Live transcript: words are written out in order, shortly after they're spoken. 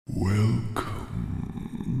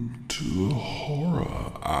Welcome to the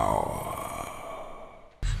Horror Hour.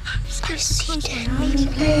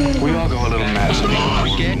 We all go a little mad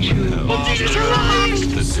sometimes. We get you. The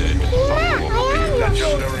dead follow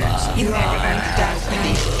up. You are going to die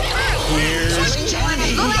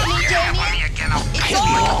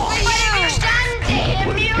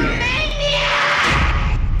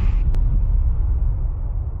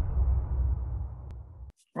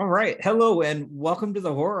All right. Hello, and welcome to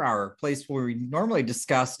the Horror Hour, a place where we normally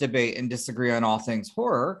discuss, debate, and disagree on all things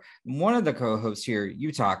horror. I'm one of the co-hosts here,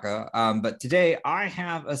 Yutaka, but today I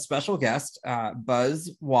have a special guest,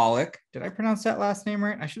 Buzz Wallach. Did I pronounce that last name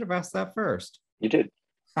right? I should have asked that first. You did.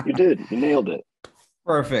 You did. You nailed it.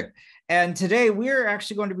 Perfect. And today we're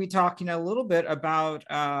actually going to be talking a little bit about,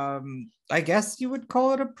 I guess you would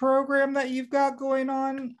call it a program that you've got going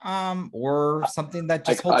on, or something that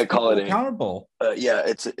just holds people accountable.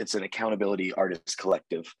 It's an accountability artist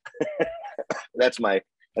collective. That's my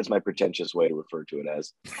pretentious way to refer to it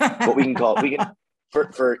as. But we can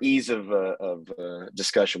for ease of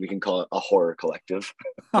discussion, we can call it a horror collective.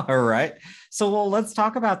 All right. So let's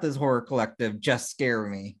talk about this horror collective, Just Scare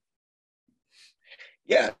Me.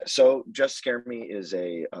 Yeah, so Just Scare Me is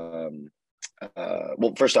a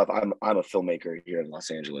well, first off, I'm a filmmaker here in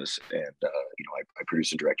Los Angeles, and I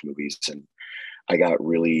produce and direct movies, and I got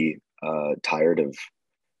really tired of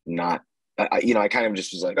not, I kind of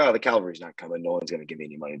just was like, oh, the cavalry's not coming, no one's going to give me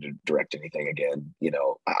any money to direct anything again.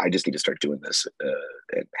 I just need to start doing this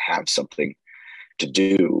and have something to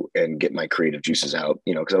do and get my creative juices out,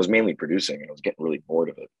 because I was mainly producing and I was getting really bored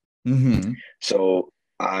of it. Mm-hmm. So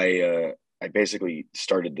I basically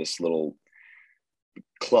started this little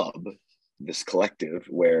club, this collective,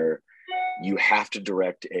 where you have to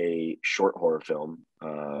direct a short horror film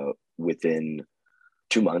within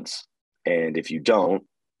 2 months. And if you don't,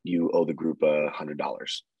 you owe the group $100.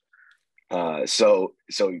 So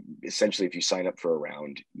essentially, if you sign up for a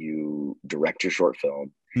round, you direct your short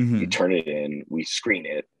film, Mm-hmm. you turn it in, we screen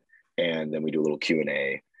it, and then we do a little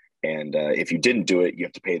Q&A. And if you didn't do it, you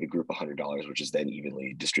have to pay the group $100, which is then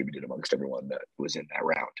evenly distributed amongst everyone that was in that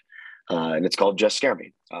round. And it's called Just Scare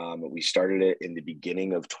Me. We started it in the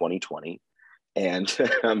beginning of 2020, and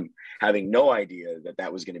having no idea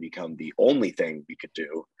that was going to become the only thing we could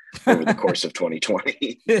do over the course of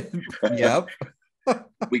 2020. Yep.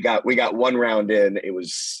 we got one round in. It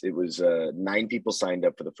was 9 people signed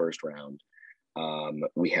up for the first round.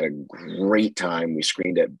 We had a great time. We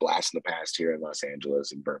screened at Blast in the Past here in Los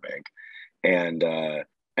Angeles and Burbank, and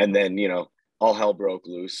then all hell broke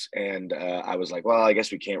loose, and I was like, well, I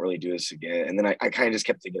guess we can't really do this again. And then I kind of just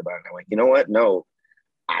kept thinking about it, and I went, you know what? No,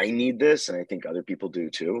 I need this, and I think other people do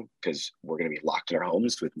too, because we're going to be locked in our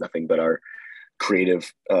homes with nothing but our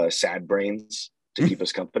creative sad brains to keep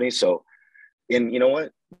us company. So, and you know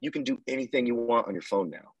what? You can do anything you want on your phone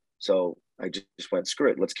now. So I just went, screw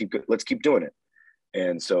it. Let's keep doing it.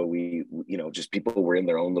 And so we, just people were in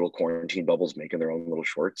their own little quarantine bubbles, making their own little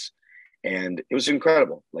shorts. And it was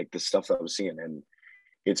incredible, like the stuff that I was seeing. And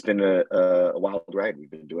it's been a wild ride. We've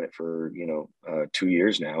been doing it for, 2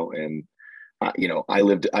 years now. And, I've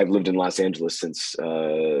lived in Los Angeles since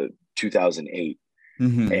 2008.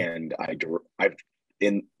 Mm-hmm. And I've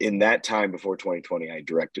in that time before 2020, I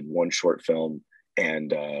directed one short film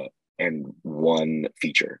and one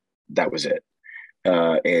feature. That was it.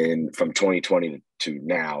 And from 2020 to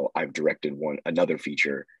now, I've directed another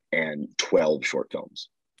feature and 12 short films.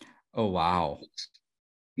 Oh, wow.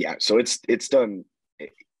 Yeah. So it's done,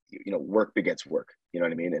 work begets work, you know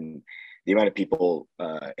what I mean? And the amount of people,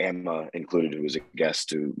 Emma included, who was a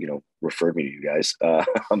guest who, referred me to you guys,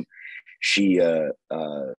 she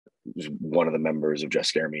was one of the members of Just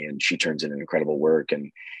Scare Me, and she turns in incredible work,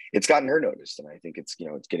 and it's gotten her noticed. And I think it's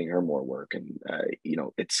getting her more work. And,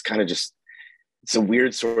 it's kind of just, it's a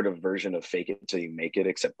weird sort of version of fake it until you make it,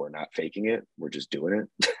 except we're not faking it. We're just doing it.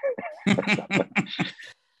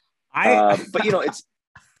 But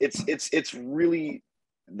it's really,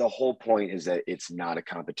 the whole point is that it's not a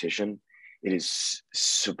competition. It is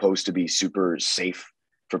supposed to be super safe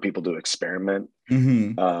for people to experiment,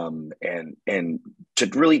 Mm-hmm. and to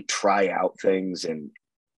really try out things. And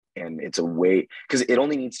it's a way, because it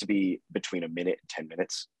only needs to be between a minute and 10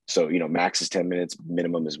 minutes. So, max is 10 minutes,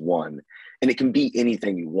 minimum is 1. And it can be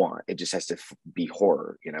anything you want. It just has to be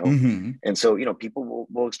horror, Mm-hmm. And so, people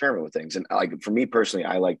will experiment with things. And like, for me personally,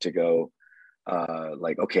 I like to go,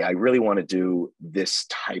 okay, I really want to do this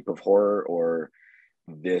type of horror or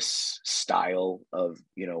this style of,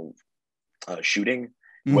 shooting,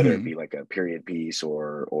 whether it be like a period piece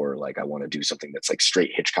or like I want to do something that's like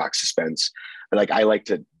straight Hitchcock suspense. But like I like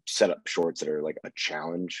to set up shorts that are like a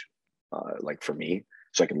challenge, like for me.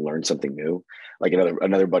 so I can learn something new. Like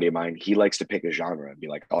another buddy of mine, he likes to pick a genre and be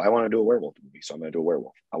like, oh, I want to do a werewolf movie, so I'm going to do a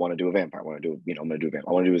werewolf. I want to do a vampire. I want to do, I'm going to do a vampire.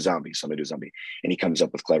 I want to do a zombie, so I'm going to do a zombie. And he comes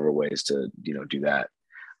up with clever ways to, do that.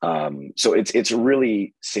 So it's a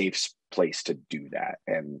really safe place to do that,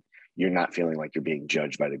 and you're not feeling like you're being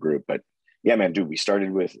judged by the group. But yeah, man, dude, we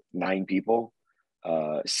started with 9 people.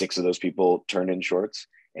 6 of those people turned in shorts,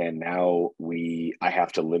 and now I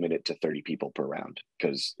have to limit it to 30 people per round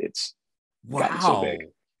because it's gotten so big.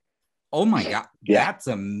 Oh my God, yeah. That's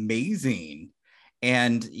amazing.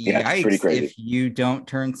 And yeah, it's pretty crazy if you don't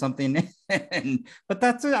turn something in. But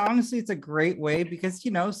honestly, it's a great way because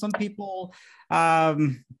some people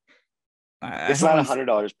it's not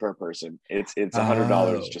 $100 per person. It's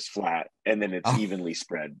 $100 just flat, and then it's evenly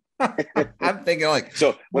spread. I'm thinking like,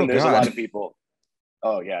 so when there's a lot of people,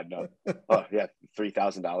 oh yeah, no, oh yeah,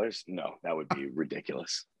 $3,000. No, that would be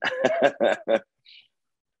ridiculous.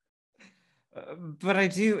 But I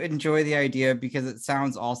do enjoy the idea because it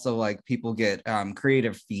sounds also like people get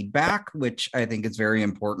creative feedback, which I think is very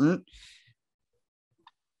important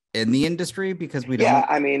in the industry because we don't. Yeah,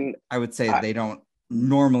 I mean, I would say they don't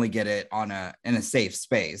normally get it in a safe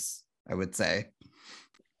space, I would say.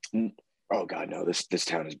 Oh God, no, this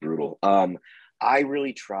town is brutal. I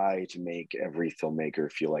really try to make every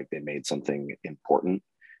filmmaker feel like they made something important,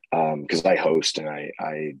 because I host and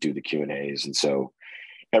I do the Q&As, and so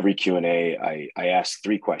every Q&A I ask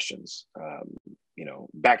 3 questions.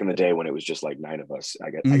 Back in the day when it was just like 9 of us,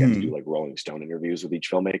 I got to do like Rolling Stone interviews with each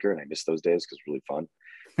filmmaker, and I miss those days because it's really fun.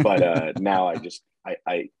 But now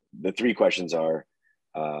the 3 questions are,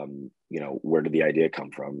 where did the idea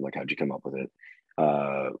come from? Like, how'd you come up with it?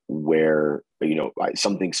 Where,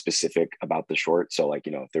 something specific about the short. So like,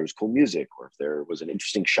 if there was cool music, or if there was an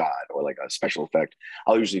interesting shot, or like a special effect,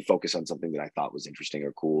 I'll usually focus on something that I thought was interesting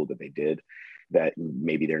or cool that they did that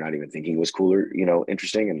maybe they're not even thinking was cool or,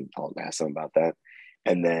 interesting. And I'll ask them about that.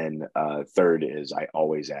 And then third is I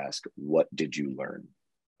always ask, what did you learn?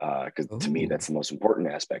 Because to me, that's the most important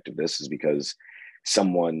aspect of this, is because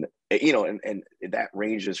someone, and that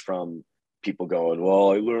ranges from people going,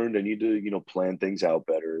 well, I learned I need to, plan things out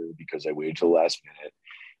better because I waited till the last minute,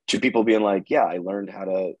 to people being like, yeah, I learned how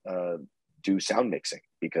to do sound mixing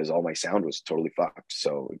because all my sound was totally fucked.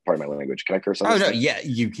 So pardon my language. Can I curse on this? Oh, no, yeah,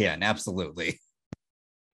 you can. Absolutely.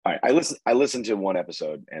 All right. I listened to one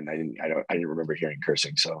episode and I didn't remember hearing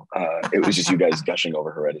cursing. So it was just you guys gushing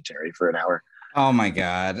over Hereditary for an hour. Oh my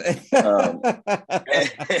God.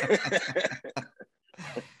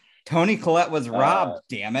 Toni Collette was robbed,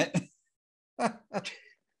 damn it. Yeah.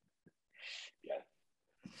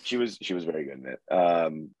 She was very good in it.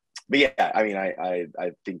 But yeah, I mean, I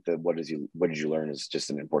think that what did you learn is just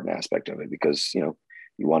an important aspect of it, because you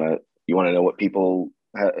want to know what people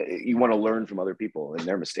you want to learn from other people and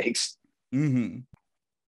their mistakes. Mm-hmm.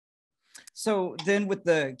 So then with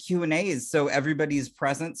the Q&As, so everybody's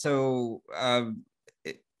present. So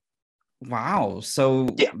wow. So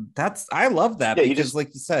yeah, I love that, yeah, because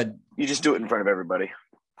like you said, you just do it in front of everybody.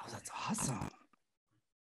 Oh, that's awesome.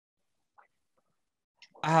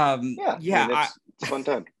 Yeah, I mean, it's a fun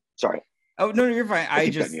time. Sorry. Oh no, you're fine. I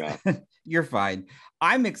just you're fine.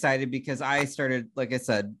 I'm excited because I started, like I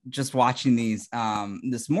said, just watching these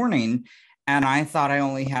this morning, and I thought I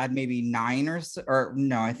only had maybe 9 or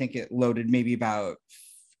no, I think it loaded maybe about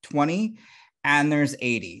 20, and there's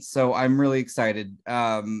 80. So I'm really excited.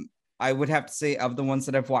 I would have to say, of the ones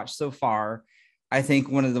that I've watched so far, I think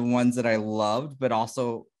one of the ones that I loved, but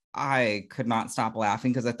also I could not stop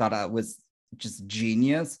laughing because I thought it was just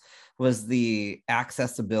genius, was the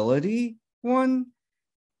accessibility one.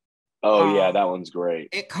 Oh yeah, that one's great.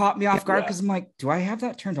 It caught me off guard because I'm like, do I have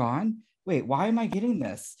that turned on? Wait, why am I getting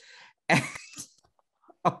this? And,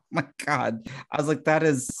 oh my God, I was like, that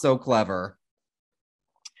is so clever.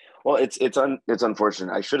 Well, it's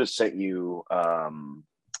unfortunate. I should have sent you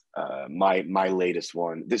my latest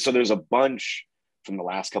one. So there's a bunch from the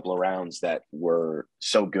last couple of rounds that were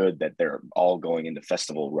so good that they're all going into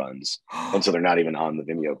festival runs, and so they're not even on the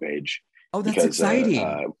Vimeo page. Oh, that's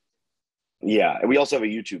exciting. Yeah, and we also have a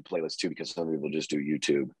YouTube playlist too, because some people just do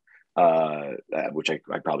YouTube, which I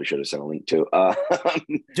probably should have sent a link to. I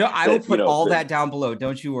will put all that down below.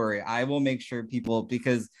 Don't you worry. I will make sure people,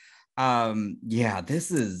 because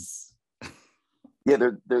this is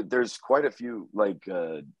there's quite a few, like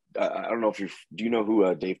I don't know if do you know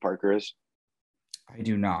who Dave Parker is? I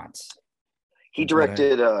do not. He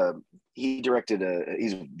directed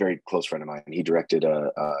he's a very close friend of mine. He directed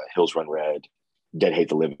Hills Run Red, Dead Hate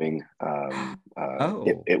the Living,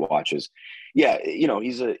 It Watches. Yeah,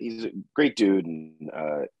 he's a great dude, and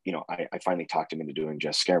I finally talked him into doing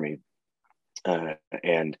Just Scare Me,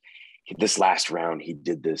 and this last round he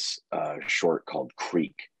did this short called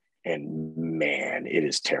Creek, and man, it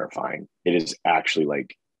is terrifying. It is actually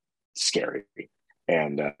like scary,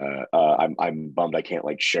 and I'm bummed I can't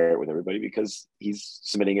like share it with everybody because he's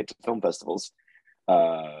submitting it to film festivals,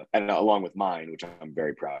 and along with mine, which I'm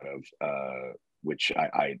very proud of, which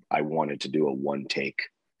I wanted to do a one take,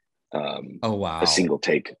 Oh wow. a single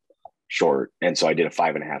take short, and so I did a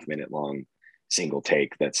 5.5 minute long single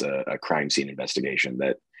take that's a crime scene investigation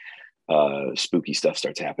that spooky stuff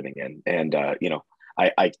starts happening in, and you know,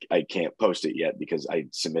 I can't post it yet because I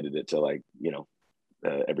submitted it to like, you know,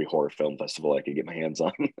 every horror film festival I could get my hands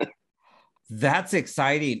on. That's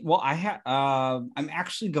exciting. Well, I'm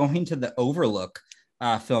actually going to the Overlook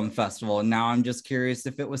Film Festival, and now I'm just curious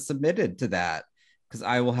if it was submitted to that, because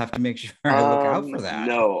I will have to make sure I look out for that.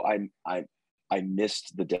 No, I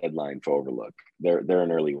missed the deadline for Overlook. They're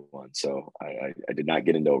an early one, so I did not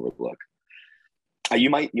get into Overlook. You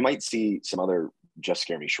might see some other Just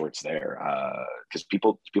Scare Me shorts there, because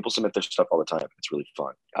people submit their stuff all the time. It's really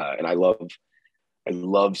fun, and I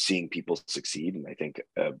love seeing people succeed. And I think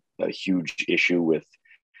a huge issue with,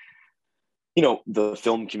 you know, the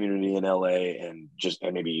film community in LA and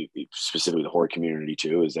maybe specifically the horror community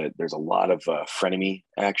too, is that there's a lot of frenemy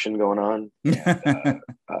action going on. And,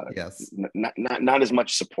 Yes. Not as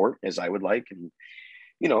much support as I would like. And,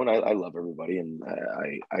 you know, and I love everybody. And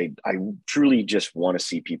I truly just want to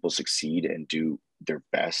see people succeed and do their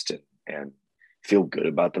best and feel good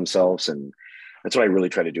about themselves. And that's what I really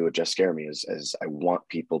try to do with Just Scare Me is I want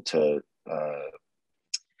people to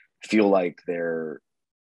feel like they're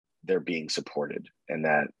being supported, and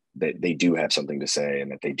that they do have something to say,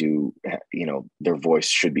 and that they do, you know, their voice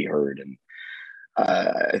should be heard. And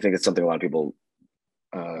I think it's something a lot of people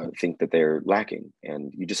think that they're lacking,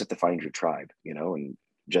 and you just have to find your tribe, you know. And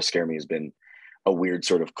Just Scare Me has been a weird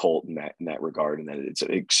sort of cult in that regard, and that it's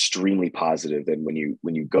extremely positive. And when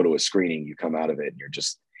you go to a screening, you come out of it and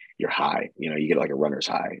you're high, you know, you get like a runner's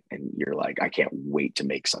high, and you're like, I can't wait to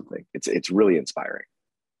make something. It's really inspiring.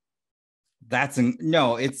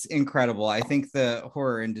 It's incredible. I think the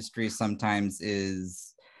horror industry sometimes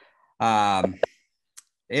is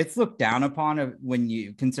it's looked down upon when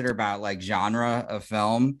you consider about like genre of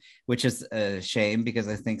film, which is a shame because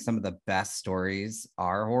I think some of the best stories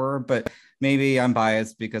are horror, but maybe I'm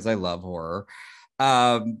biased because I love horror.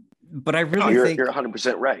 But I really think you're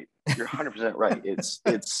 100% right. You're 100% right.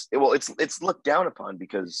 It's looked down upon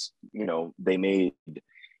because, you know, they made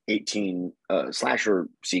 18 slasher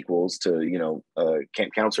sequels to, you know,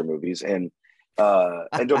 camp counselor movies, and don't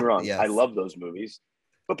get me wrong, yes. I love those movies,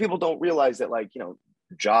 but people don't realize that, like, you know,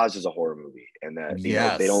 Jaws is a horror movie, and that, you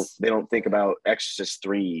know, they don't think about Exorcist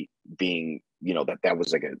 3 being, you know, that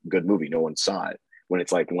was like a good movie. No one saw it, when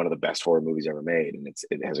it's like one of the best horror movies ever made, and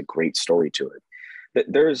it has a great story to it.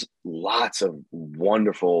 There's lots of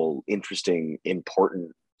wonderful, interesting,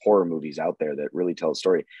 important horror movies out there that really tell a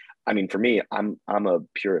story. I mean, for me, I'm a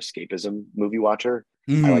pure escapism movie watcher.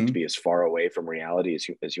 Mm-hmm. I like to be as far away from reality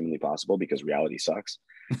as humanly possible, because reality sucks.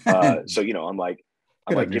 So, you know, I'm like,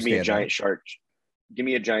 give me a giant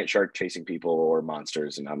shark chasing people or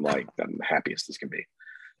monsters, and I'm like, I'm happiest this can be.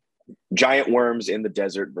 Giant worms in the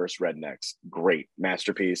desert versus rednecks, great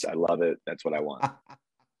masterpiece. I love it. That's what I want.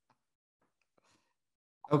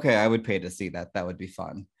 Okay, I would pay to see that. That would be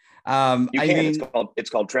fun. It's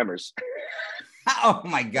called Tremors. Oh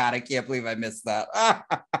my God, I can't believe I missed that.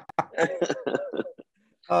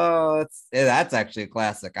 Oh, that's actually a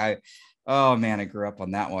classic. Oh man, I grew up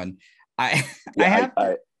on that one.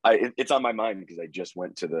 It's on my mind because I just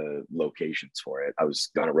went to the locations for it. I was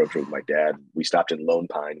on a road trip with my dad. We stopped in Lone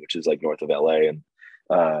Pine, which is like north of LA, and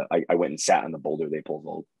I went and sat on the boulder they pulled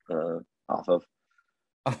Vault off of.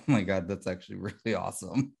 Oh my God, that's actually really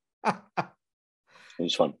awesome. It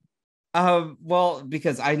was fun. Well,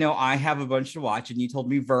 because I know I have a bunch to watch, and you told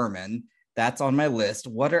me Vermin. That's on my list.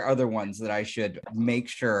 What are other ones that I should make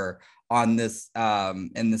sure on this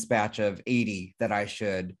in this batch of 80 that I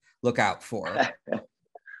should look out for?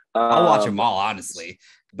 I'll watch them all, honestly.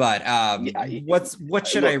 But what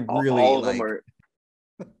should I really like?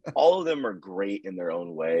 All of them are great in their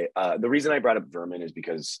own way. The reason I brought up Vermin is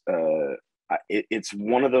because it's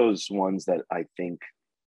one of those ones that I think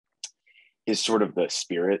is sort of the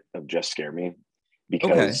spirit of Just Scare Me,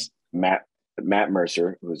 because Matt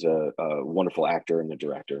Mercer, who's a wonderful actor and a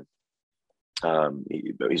director,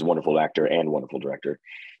 he's a wonderful actor and wonderful director.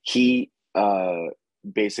 He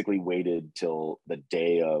basically waited till the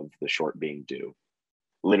day of the short being due,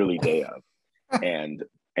 literally day of, and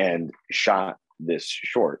shot this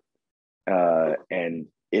short, and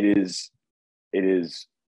it is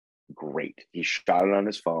great. He shot it on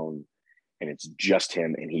his phone, and it's just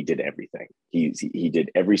him, and he did everything. He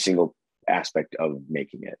did every single aspect of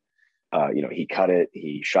making it. You know, he cut it,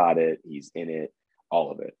 he shot it, he's in it,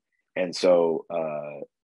 all of it. And so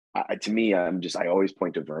to me, I always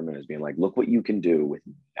point to Vermin as being like, look what you can do with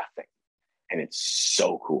nothing. And it's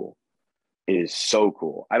so cool. It is so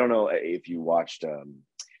cool. I don't know if you watched,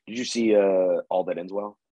 did you see All That Ends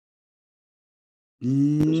Well?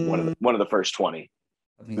 It was one of the first 20.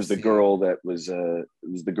 It was the girl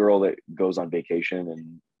that goes on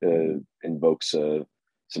vacation and invokes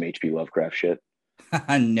some H.P. Lovecraft shit.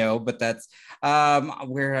 No, but that's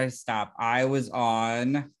where did I stop? I was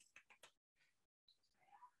on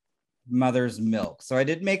Mother's Milk, so I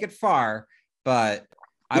didn't make it far, but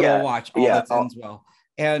I will watch All That Ends Well.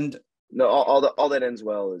 And no, all that ends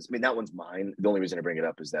well is, I mean, that one's mine. The only reason I bring it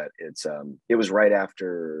up is that it was right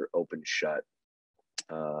after Open Shut,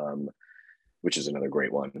 which is another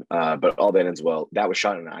great one. But All That Ends Well, that was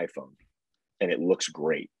shot on an iPhone, and it looks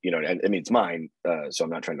great. You know, and I mean, it's mine, so I'm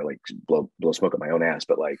not trying to like blow smoke up my own ass,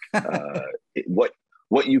 but like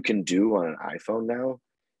what you can do on an iPhone now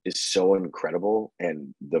is so incredible,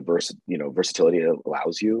 and the versatility it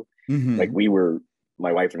allows you. mm-hmm. Like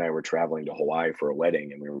my wife and I were traveling to Hawaii for a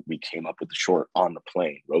wedding, and we came up with the short on the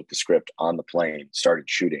plane, wrote the script on the plane, started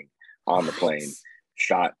shooting on the plane,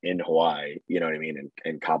 shot in Hawaii, you know what I mean?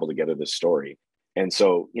 And cobbled together this story. And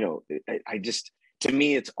so, you know, I just, to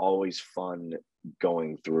me, it's always fun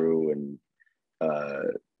going through and,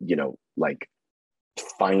 you know, like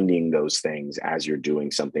finding those things as you're doing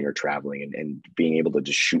something or traveling, and being able to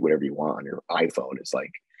just shoot whatever you want on your iPhone is like,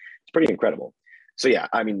 it's pretty incredible. So yeah,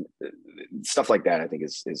 I mean, stuff like that I think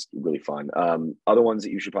is really fun. Other ones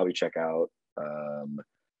that you should probably check out.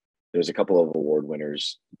 There's a couple of award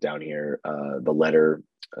winners down here. The Letter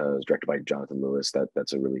is directed by Jonathan Lewis.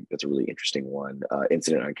 That's a really interesting one.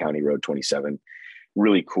 Incident on County Road 27,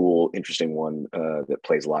 really cool, interesting one that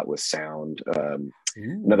plays a lot with sound.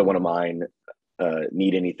 Another one of mine,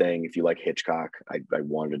 Need Anything. If you like Hitchcock, I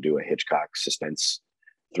wanted to do a Hitchcock suspense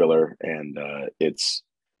thriller, and it's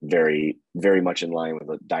very, very much in line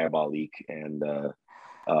with Diabolique, and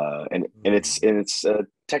it's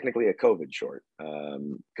technically a COVID short,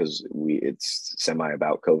 because it's semi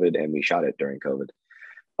about COVID, and we shot it during COVID.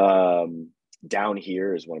 Down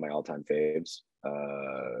Here is one of my all-time faves.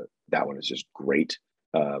 That one is just great.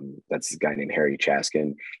 That's this guy named Harry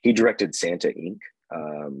Chaskin. He directed Santa Inc.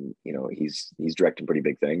 You know, he's directing pretty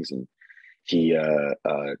big things, and he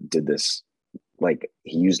did this. Like,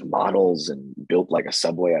 he used models and built like a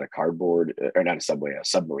subway out of cardboard, or not a subway, a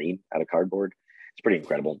submarine out of cardboard. It's pretty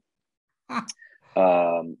incredible.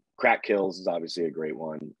 Crack Kills is obviously a great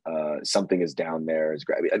one. Something Is Down There is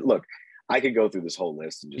great. I mean, look, I could go through this whole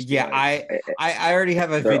list and just I already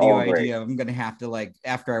have a video idea. I'm gonna have to, like,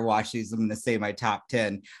 after I watch these, I'm gonna say my top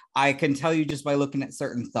 10. I can tell you just by looking at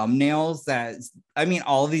certain thumbnails that, I mean,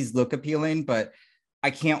 all of these look appealing, but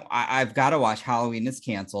I've got to watch Halloween Is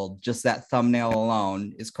Canceled. Just that thumbnail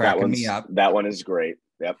alone is cracking me up. That one is great.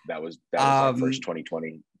 Yep, that was our first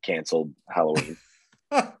 2020 canceled Halloween.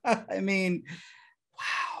 I mean,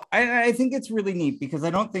 wow. I think it's really neat, because I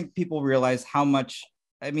don't think people realize how much,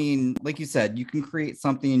 I mean, like you said, you can create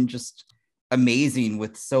something just amazing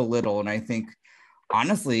with so little. And I think,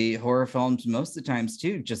 honestly, horror films most of the times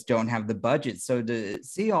too just don't have the budget. So to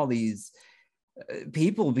see all these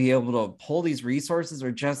people be able to pull these resources,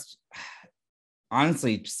 or just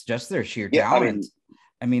honestly just their sheer talent.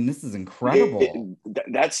 I mean, this is incredible.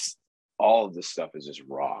 That's all of this stuff is just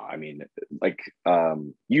raw. I mean, like,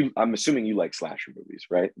 I'm assuming you like slasher movies,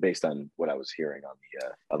 right? Based on what I was hearing on the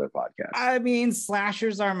other podcast. I mean,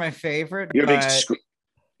 slashers are my favorite. You're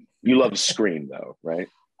you love Scream though, right?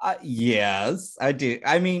 Yes, I do.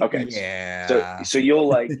 I mean, okay, yeah. So you'll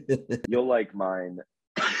like mine.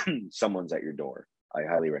 Someone's at Your Door. I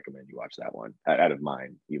highly recommend you watch that one. Out of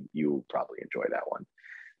mine, you'll probably enjoy that one.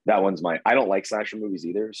 That one's I don't like slasher movies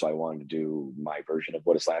either, so I wanted to do my version of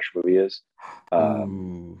what a slasher movie is.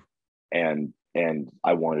 And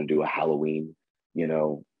I wanted to do a Halloween, you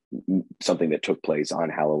know, something that took place on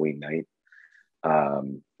Halloween night.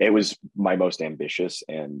 It was my most ambitious,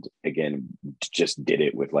 and again, just did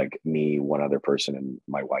it with like me, one other person, and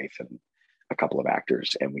my wife, and a couple of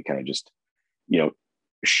actors, and we kind of just, you know,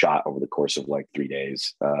 shot over the course of like 3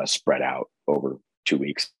 days, spread out over 2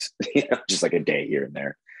 weeks, you know, just like a day here and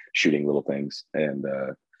there, shooting little things. And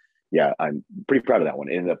yeah, I'm pretty proud of that one.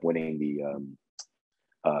 It ended up winning the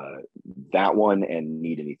that one and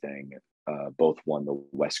Need Anything both won the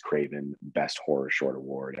Wes Craven Best Horror Short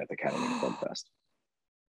Award at the Academy Film Fest.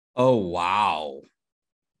 Oh wow.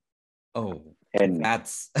 Oh, and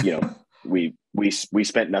that's you know, we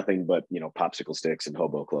spent nothing but popsicle sticks and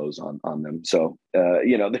hobo clothes on them. So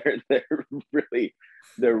they're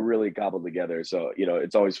really cobbled together. So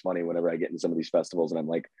it's always funny whenever I get in some of these festivals and I'm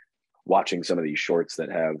like watching some of these shorts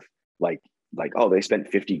that have like oh, they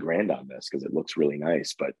spent 50 grand on this because it looks really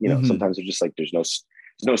nice, but sometimes they're just like there's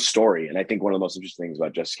no story. And I think one of the most interesting things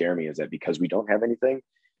about Just Scare Me is that because we don't have anything,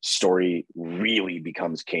 story really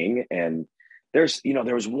becomes king. And there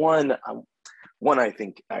was one I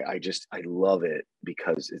think I love it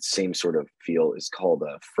because it's same sort of feel. It's called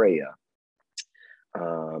Freya.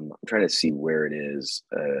 I'm trying to see where it is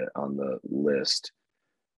on the list.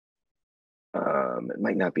 It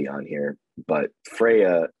might not be on here, but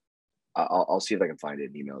Freya, I'll see if I can find it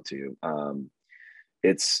and email to you.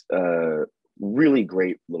 It's a really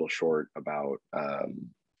great little short about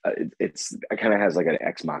it kind of has like an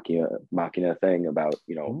ex machina thing about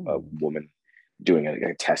a woman doing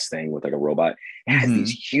a test thing with like a robot. It has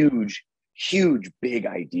these huge big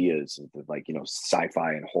ideas of like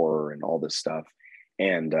sci-fi and horror and all this stuff,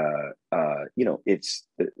 and it's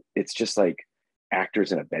just like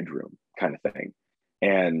actors in a bedroom kind of thing.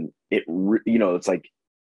 And it's like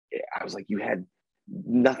I was like, you had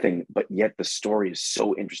nothing, but yet the story is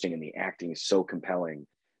so interesting and the acting is so compelling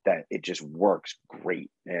that it just works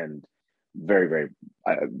great. And very, very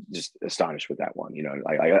just astonished with that one.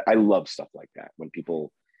 I love stuff like that when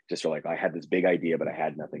people just are like, I had this big idea but I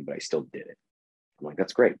had nothing but I still did it. I'm like,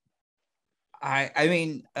 that's great. I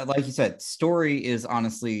mean, like you said, story is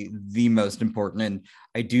honestly the most important, and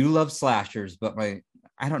I do love slashers, but I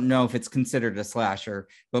don't know if it's considered a slasher,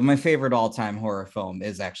 but my favorite all-time horror film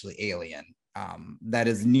is actually Alien. That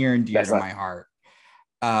is near and dear to my heart.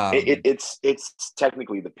 It's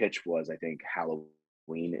technically, the pitch was, I think,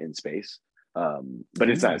 Halloween in space, but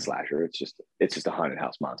it's not a slasher. It's just a haunted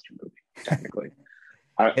house monster movie. Technically,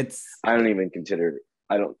 I don't even consider.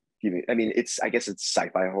 I mean, I guess it's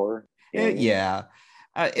sci-fi horror. Yeah.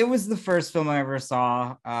 It was the first film I ever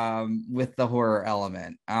saw with the horror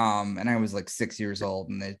element. And I was like 6 years old,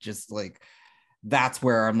 and it just like, that's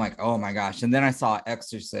where I'm like, oh my gosh. And then I saw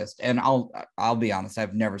Exorcist, and I'll be honest,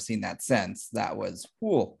 I've never seen that since. That was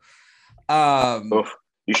cool. You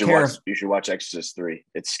should watch Exorcist 3.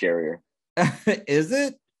 It's scarier. Is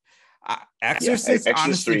it? Exorcist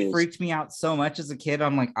honestly freaked me out so much as a kid.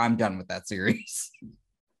 I'm like, I'm done with that series.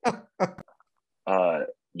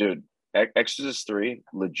 Dude, Exorcist 3,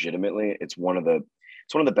 legitimately, it's one of the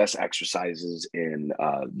best exercises in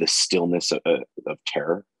the stillness of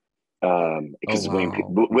terror. Because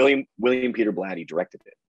William Peter Blatty directed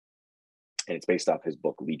it, and it's based off his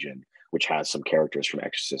book Legion, which has some characters from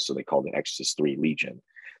Exorcist, so they called it Exorcist 3 Legion.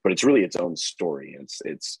 But it's really its own story.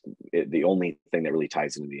 The only thing that really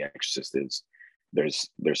ties into the Exorcist is there's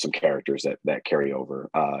some characters that carry over.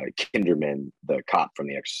 Kinderman, the cop from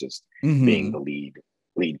the Exorcist, being the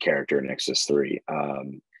lead character in Exorcist 3,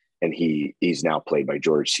 and he's now played by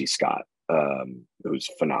George C. Scott, who's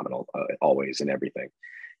phenomenal always in everything.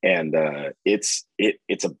 And it's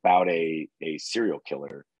about a serial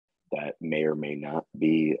killer that may or may not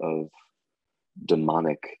be of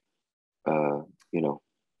demonic,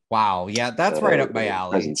 Wow, yeah, that's right up my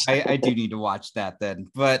alley. I do need to watch that then.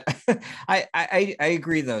 But I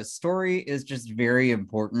agree though. Story is just very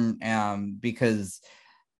important because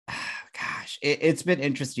gosh, it's been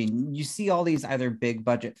interesting. You see all these either big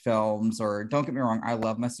budget films, or don't get me wrong, I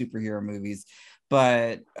love my superhero movies,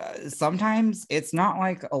 but sometimes it's not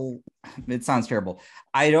like it sounds terrible.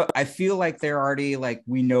 I feel like they're already like,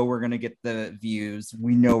 we know we're going to get the views.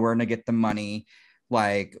 We know we're going to get the money.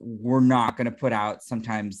 Like, we're not going to put out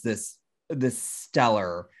sometimes this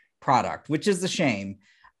stellar product, which is a shame.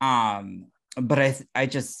 But I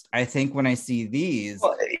think when I see these,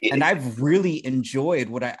 and I've really enjoyed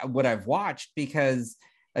what I've watched, because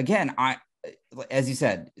again, as you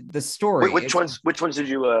said, the story. Which ones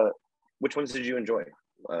did you enjoy?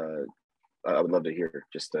 I would love to hear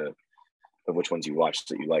just of which ones you watched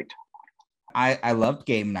that you liked. I loved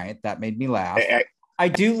Game Night. That made me laugh. I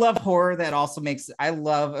do love horror. That also I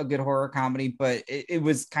love a good horror comedy, but it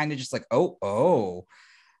was kind of just like,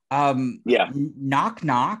 yeah. Knock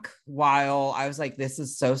Knock. While I was like, this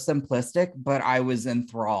is so simplistic, but I was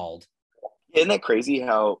enthralled. Isn't that crazy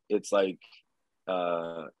how it's like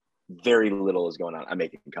very little is going on? I'm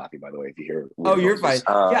making coffee, by the way, if you hear. Oh, you're fine.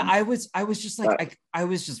 Yeah, I was just like, I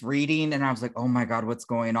was just reading, and I was like, oh my God, what's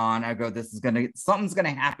going on? I go, something's gonna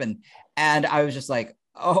happen. And I was just like,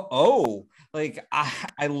 oh, like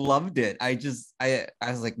I loved it. I was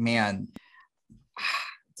like, man,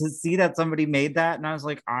 to see that somebody made that, and I was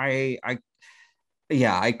like, I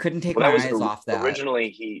couldn't take my eyes off that.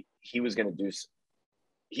 Originally, he was gonna do.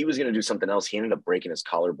 he was going to do something else. He ended up breaking his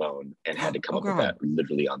collarbone and had to come up with that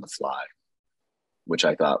literally on the fly, which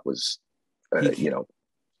I thought was, you know,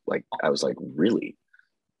 like, I was like, really?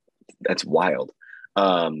 That's wild.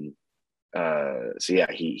 So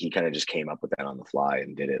yeah, he kind of just came up with that on the fly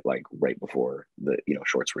and did it like right before the, you know,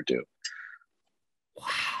 shorts were due. Wow,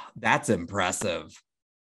 that's impressive.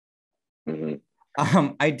 Mm-hmm.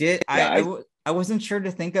 I wasn't sure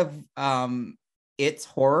to think of It's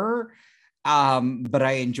horror, but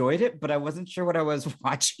I enjoyed it, but I wasn't sure what I was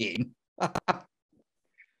watching.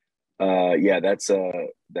 Yeah, that's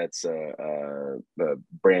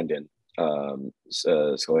Brandon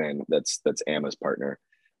Scolan. That's Emma's partner.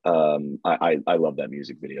 I love that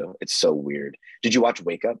music video. It's so weird. Did you watch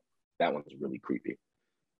Wake Up? That one's really creepy.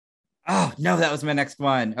 Oh no, that was my next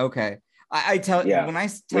one. Okay. I tell Yeah. when I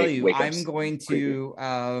tell you Wake I'm Up's going to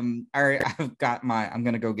I'm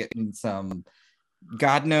gonna go get in some,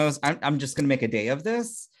 God knows I'm just gonna make a day of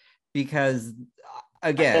this, because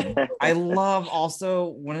again, I love also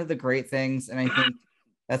one of the great things, and I think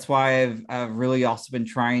that's why I've really also been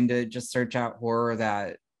trying to just search out horror,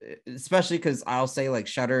 that especially because I'll say like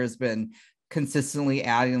Shudder has been consistently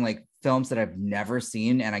adding like films that I've never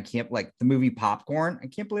seen, and I can't, like the movie Popcorn, I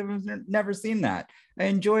can't believe I've never seen that. I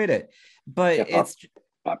enjoyed it, but Yeah, it's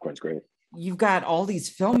Popcorn's great. You've got all these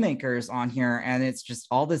filmmakers on here, and it's just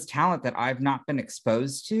all this talent that I've not been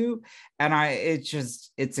exposed to, and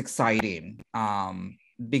it's exciting,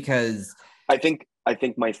 because I think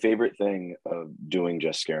my favorite thing of doing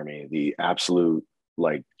Just Scare Me, the absolute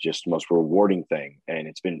like just most rewarding thing, and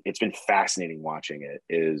it's been fascinating watching it,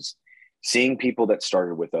 is seeing people that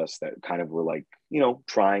started with us that kind of were like, you know,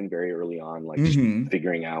 trying very early on, like just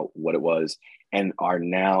figuring out what it was, and are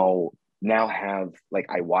now have, like,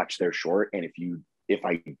 I watch their short, and if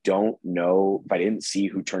I didn't see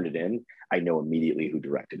who turned it in, I know immediately who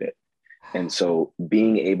directed it. And so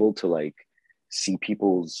being able to like see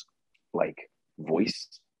people's like voice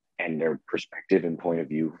and their perspective and point of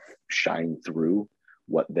view shine through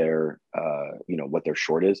what their what their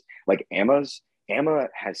short is. Like Emma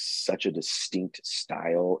has such a distinct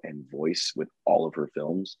style and voice with all of her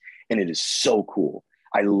films, and it is so cool.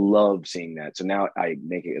 I love seeing that. So now I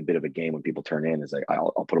make it a bit of a game when people turn in, is like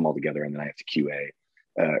I'll put them all together, and then I have to QA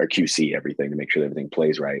or QC everything to make sure that everything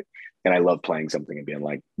plays right. And I love playing something and being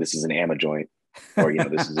like, this is an Emma joint, or, you know,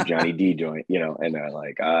 this is a Johnny D joint, you know, and they're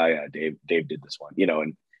like, yeah, Dave did this one, you know,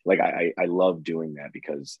 and like I love doing that,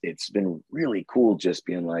 because it's been really cool just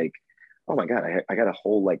being like, oh my God, I got a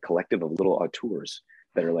whole like collective of little auteurs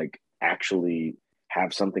that are like actually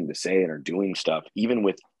have something to say and are doing stuff, even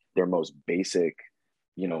with their most basic,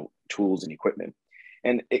 you know, tools and equipment.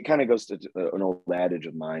 And it kind of goes to an old adage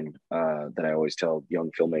of mine that I always tell young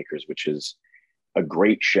filmmakers, which is, a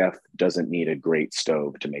great chef doesn't need a great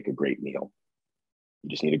stove to make a great meal. You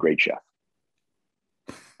just need a great chef.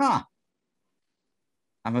 Huh.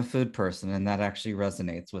 I'm a food person, and that actually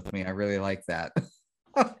resonates with me. I really like that.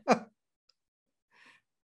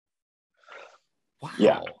 Wow.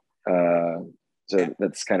 Yeah. So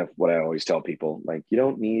that's kind of what I always tell people. Like, you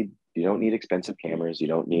don't need expensive cameras. You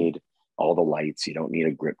don't need all the lights. You don't need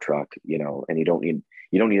a grip truck, you know, and you don't need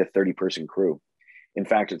a 30-person crew. In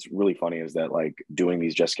fact, it's really funny is that like doing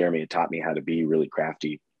these Just Scare Me, it taught me how to be really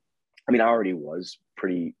crafty. I mean, I already was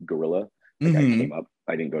pretty guerrilla. Like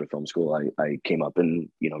I didn't go to film school. I came up and,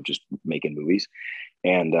 you know, just making movies,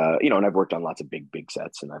 and, you know, and I've worked on lots of big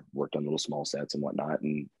sets, and I've worked on little small sets and whatnot.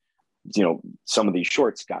 And, you know, some of these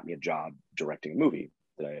shorts got me a job directing a movie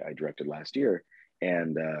that I directed last year.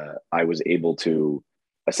 And I was able to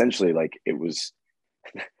essentially, like, it was,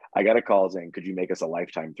 I got a call saying, could you make us a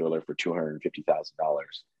Lifetime thriller for $250,000?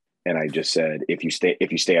 And I just said, if you stay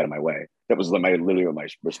out of my way. That was literally what my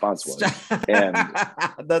response was. And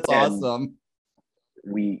that's awesome.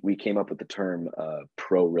 We came up with the term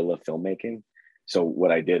pro-rilla filmmaking. So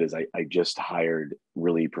what I did is I just hired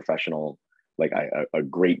really professional, like a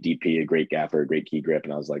great DP, a great gaffer, a great key grip.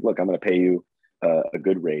 And I was like, look, I'm going to pay you a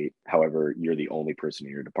good rate. However, you're the only person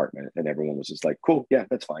in your department. And everyone was just like, cool, yeah,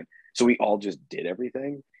 that's fine. So we all just did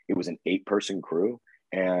everything. It was an 8-person crew,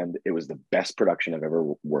 and it was the best production I've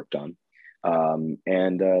ever worked on.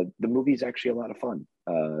 And the movie's actually a lot of fun.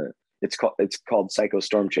 It's called Psycho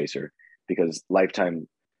Storm Chaser, because Lifetime,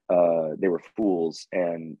 they were fools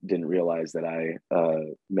and didn't realize that I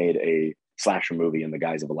made a slasher movie in the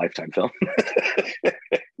guise of a Lifetime film.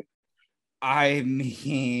 I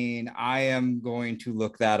mean, I am going to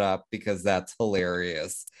look that up, because that's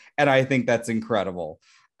hilarious, and I think that's incredible.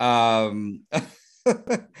 We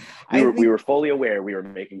were fully aware we were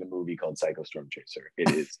making a movie called Psycho Storm Chaser.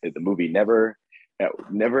 The movie never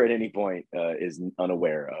never at any point is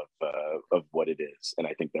unaware of what it is, and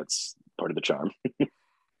I think that's part of the charm.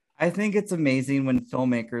 I think it's amazing when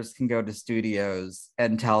filmmakers can go to studios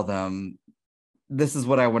and tell them, this is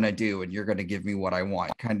what I want to do, and you're going to give me what I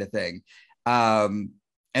want, kind of thing.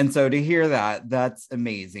 And so to hear that, that's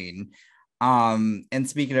amazing. And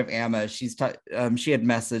speaking of Amma, she had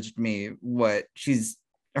messaged me what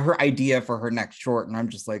her idea for her next short, and I'm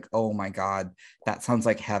just like, oh my God, that sounds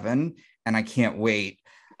like heaven, and I can't wait.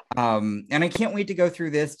 And I can't wait to go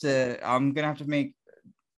through this. I'm gonna have to make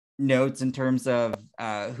notes in terms of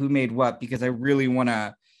who made what, because I really want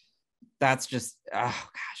to. That's just, oh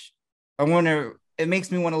gosh, I want to. It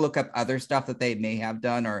makes me want to look up other stuff that they may have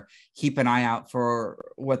done, or keep an eye out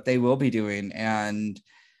for what they will be doing. And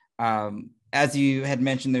as you had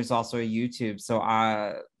mentioned, there's also a YouTube, so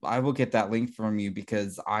I will get that link from you,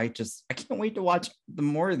 because I can't wait to watch the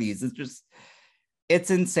more of these.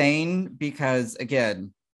 It's insane, because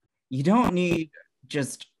again, you don't need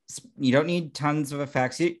tons of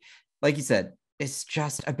effects. Like you said, it's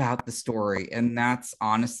just about the story, and that's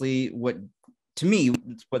honestly what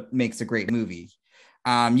makes a great movie.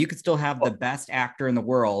 You could still have the best actor in the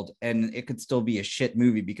world, and it could still be a shit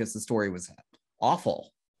movie because the story was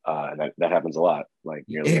awful. That happens a lot, like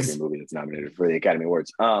nearly every movie that's nominated for the Academy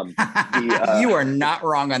Awards. You are not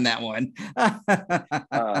wrong on that one.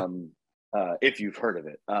 If you've heard of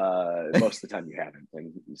it, most of the time you haven't,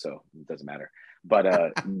 and so it doesn't matter. But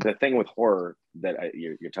the thing with horror that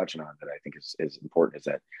you're touching on that I think is important is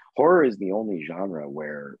that horror is the only genre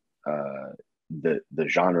where the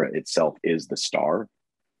genre itself is the star.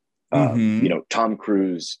 Tom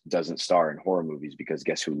Cruise doesn't star in horror movies because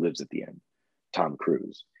guess who lives at the end? Tom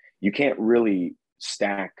Cruise. You can't really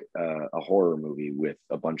stack a horror movie with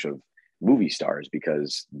a bunch of movie stars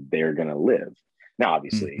because they're going to live. Now,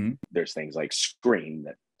 obviously, there's things like Scream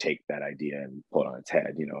that take that idea and put it on its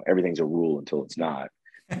head. Everything's a rule until it's not.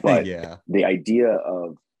 But the idea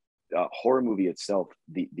of horror movie itself,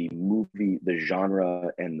 the movie, the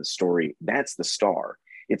genre, and the story, that's the star.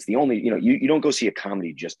 It's the only, you don't go see a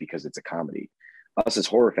comedy just because it's a comedy. Us as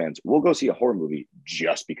horror fans, we'll go see a horror movie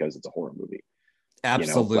just because it's a horror movie.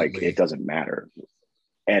 Absolutely. Like it doesn't matter.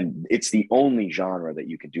 And it's the only genre that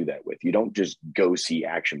you can do that with. You don't just go see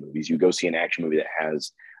action movies. You go see an action movie that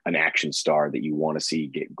has an action star that you want to see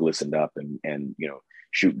get glistened up and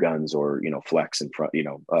shoot guns or flex in front,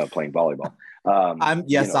 playing volleyball.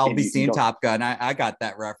 I'll be seeing Top Gun. I got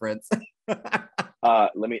that reference.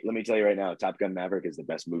 Let me tell you right now, Top Gun Maverick is the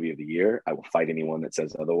best movie of the year. I will fight anyone that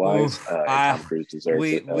says otherwise. Tom Cruise deserves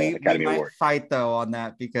an Academy Award. Fight though on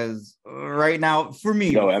that, because right now for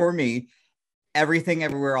me, Everything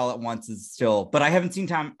Everywhere All at Once is still, but I haven't seen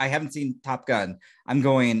Top Gun. I'm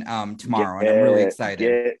going tomorrow, and I'm really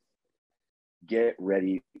excited. Get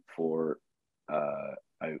ready for a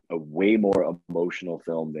way more emotional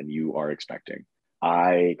film than you are expecting.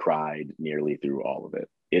 I cried nearly through all of it.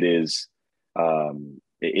 It is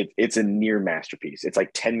it's a near masterpiece. It's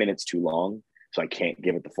like 10 minutes too long, so I can't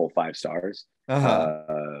give it the full 5 stars.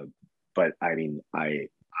 But I mean, I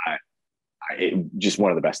just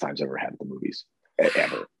one of the best times I've ever had at the movies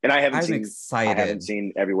ever. And I haven't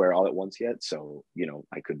seen Everywhere All at Once yet, so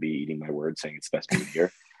I could be eating my words saying it's the best movie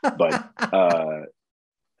here. But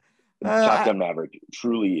Top Gun Maverick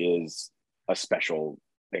truly is a special,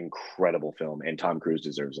 incredible film, and Tom Cruise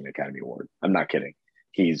deserves an Academy Award. I'm not kidding.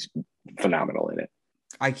 He's phenomenal in it.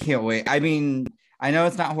 I can't wait. I mean, I know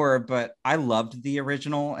it's not horror, but I loved the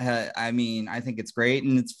original. I mean, I think it's great.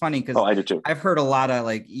 And it's funny because I do too. I've heard a lot of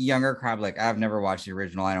like younger crowd, like, I've never watched the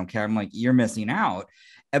original. I don't care. I'm like, you're missing out.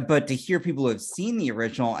 But to hear people who have seen the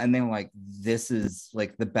original and they're like, this is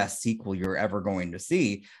like the best sequel you're ever going to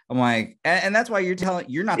see. I'm like, and that's why you're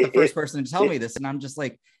not the first person to tell me this. And I'm just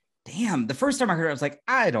like, damn, the first time I heard it, I was like,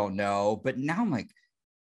 I don't know. But now I'm like,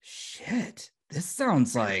 shit, this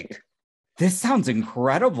sounds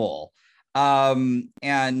incredible.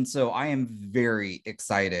 And so I am very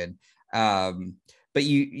excited. But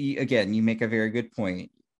you again, you make a very good point.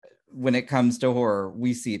 When it comes to horror,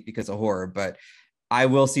 we see it because of horror, but I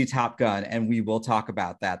will see Top Gun and we will talk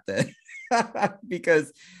about that then.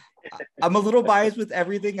 Because I'm a little biased with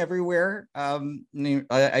Everything Everywhere.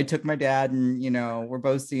 I took my dad and we're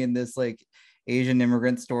both seeing this like Asian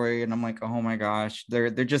immigrant story, and I'm like, oh my gosh,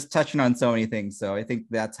 they're just touching on so many things. So I think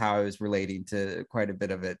that's how I was relating to quite a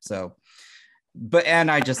bit of it. So and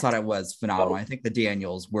I just thought it was phenomenal. I think the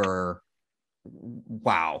Daniels were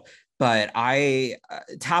wow. But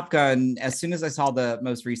Top Gun, as soon as I saw the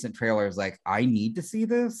most recent trailer, I was like, I need to see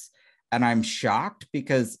this. And I'm shocked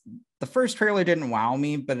because the first trailer didn't wow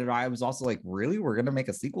me, but I was also like, really, we're gonna make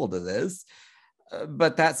a sequel to this?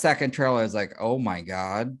 but that second trailer is like, oh my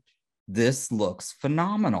God, this looks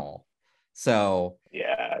phenomenal. So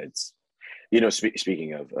Yeah, it's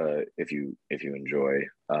speaking of if you enjoy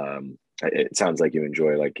it sounds like you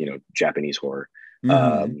enjoy like Japanese horror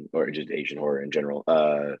or just Asian horror in general.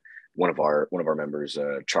 One of our members,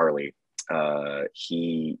 Charlie,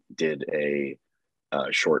 he did a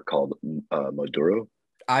short called Maduro.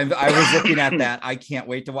 I was looking at that. I can't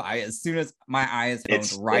wait to watch. As soon as my eyes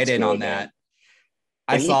honed right in on that, man.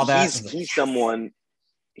 I saw that.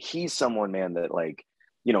 He's someone, man, that like,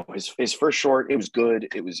 his first short, it was good.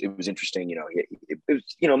 It was interesting. It was,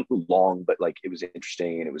 long, but like, it was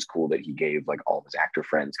interesting. And it was cool that he gave like all of his actor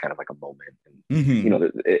friends kind of like a moment.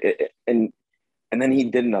 And, and then he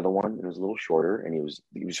did another one. It was a little shorter and he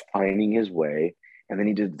was finding his way. And then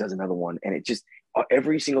he does another one. And it just,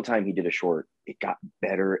 every single time he did a short, it got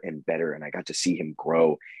better and better. And I got to see him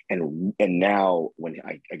grow. And now when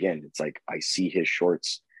it's like, I see his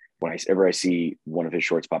shorts, whenever I see one of his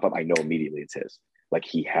shorts pop up, I know immediately it's his. Like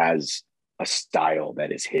he has a style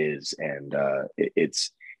that is his, and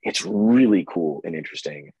it's really cool and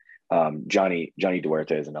interesting. Johnny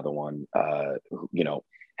Duarte is another one. Who,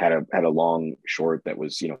 had a long short that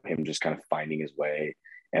was him just kind of finding his way,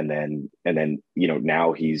 and then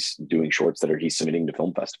now he's doing shorts that he's submitting to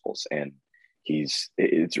film festivals, and it's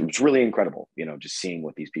really incredible. Just seeing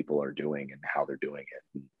what these people are doing and how they're doing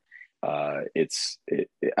it.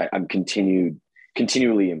 I'm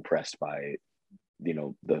continually impressed by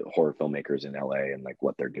the horror filmmakers in LA and like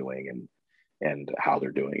what they're doing and how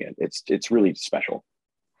they're doing it. It's really special.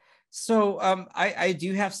 So I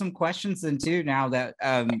do have some questions then too now that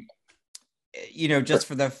just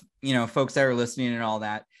for the folks that are listening and all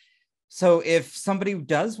that. So if somebody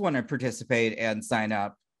does want to participate and sign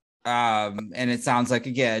up, and it sounds like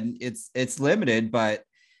again it's limited, but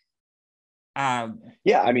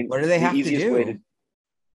yeah, I mean, what do they have to do?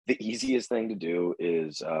 The easiest thing to do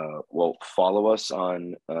is follow us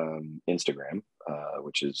on Instagram,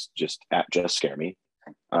 which is just @JustScareMe.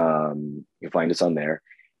 You'll find us on there.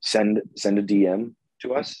 Send a DM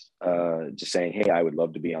to us, just saying, hey, I would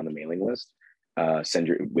love to be on the mailing list. Send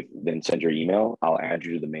your email. I'll add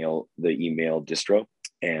you to the email distro,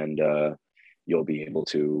 and you'll be able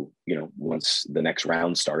to, once the next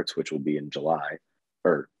round starts, which will be in July,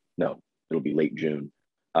 or no, it'll be late June.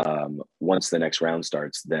 Once the next round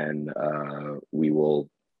starts, then we will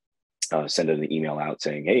send an email out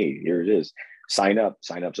saying, hey, here it is. Sign up.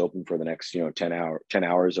 Sign-up's open for the next 10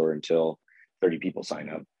 hours or until 30 people sign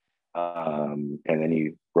up. And then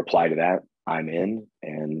you reply to that, I'm in,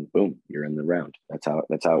 and boom, you're in the round. That's how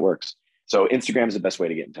it works. So Instagram is the best way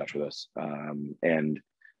to get in touch with us. And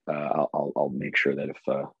I'll make sure that if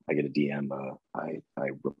I get a DM, I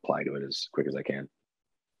reply to it as quick as I can.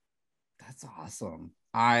 That's awesome.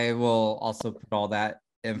 I will also put all that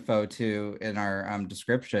info too in our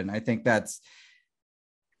description. I think that's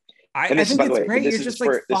I think it's great. You're just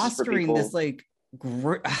like fostering this like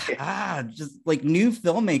just like new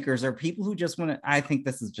filmmakers or people who just want to. I think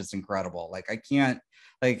this is just incredible. Like I can't,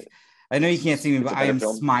 like, I know you can't see me, but I am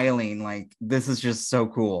smiling. Like this is just so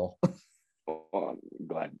cool. Well,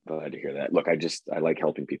 I'm glad to hear that. Look, I like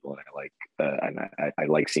helping people, and I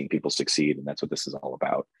like seeing people succeed, and that's what this is all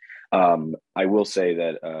about. I will say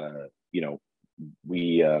that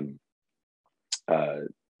we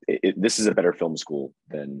this is a better film school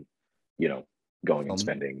than going and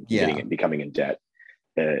spending, getting it, becoming in debt.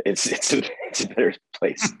 It's a better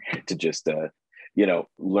place to just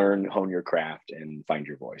learn, hone your craft, and find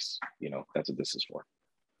your voice. That's what this is for.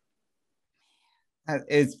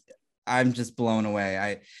 I'm just blown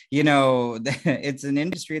away. It's an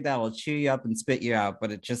industry that will chew you up and spit you out,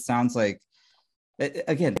 but it just sounds like,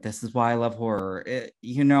 again, this is why I love horror.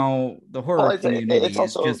 The horror community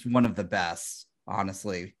is just one of the best,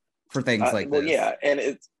 honestly, for things like this. Yeah, and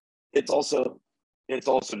it's also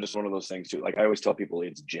just one of those things too. Like I always tell people,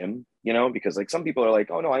 it's gym, because like some people are like,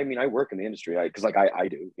 oh no, I mean, I work in the industry, because I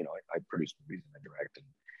do, I produce movies and I direct,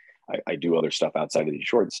 and I do other stuff outside of these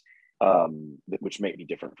shorts, which may be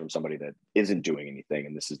different from somebody that isn't doing anything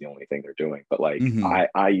and this is the only thing they're doing. But like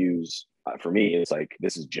I use, for me, it's like,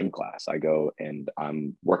 this is gym class. I go and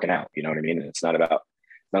I'm working out, you know what I mean? And it's not about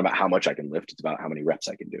how much I can lift, it's about how many reps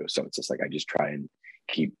I can do. So it's just like I just try and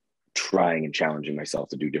keep trying and challenging myself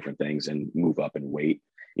to do different things and move up in weight,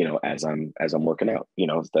 as I'm working out.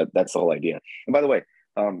 That's the whole idea. And by the way,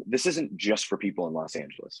 this isn't just for people in Los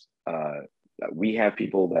Angeles. We have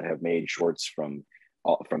people that have made shorts from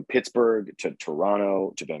Pittsburgh to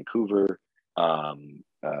Toronto to Vancouver.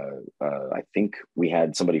 I think we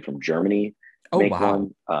had somebody from Germany make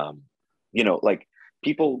one. Like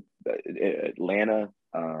people, Atlanta,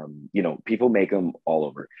 People make them all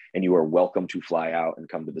over, and you are welcome to fly out and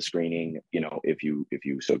come to the screening, if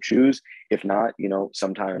you so choose. If not,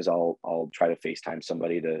 sometimes I'll try to FaceTime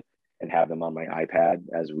somebody and have them on my iPad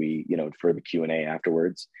as we, for the Q&A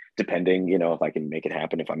afterwards, depending, if I can make it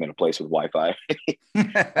happen, if I'm in a place with Wi-Fi.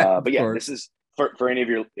 But yeah, this is for any of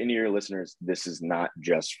your listeners, this is not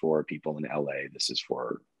just for people in LA. This is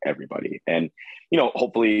for everybody. And,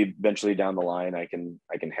 hopefully eventually down the line, I can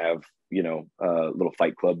have, little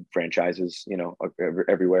Fight Club franchises,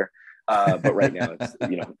 everywhere. But right now it's,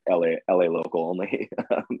 LA local only,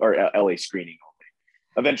 or LA screening only.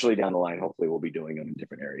 Eventually down the line, hopefully we'll be doing them in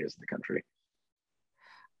different areas of the country.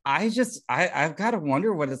 I've got to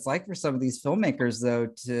wonder what it's like for some of these filmmakers, though,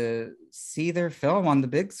 to see their film on the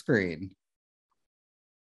big screen.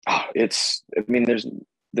 Oh,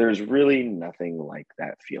 there's really nothing like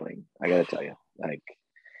that feeling. I got to tell you, like,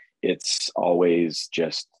 it's always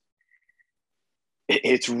just,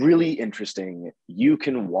 it's really interesting. You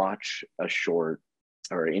can watch a short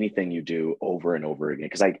or anything you do over and over again,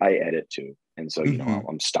 because I edit too, and so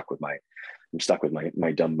I'm stuck with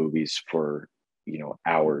my dumb movies for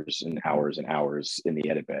hours and hours and hours in the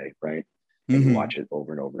edit bay, right? And you watch it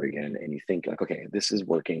over and over again, and you think like, okay, this is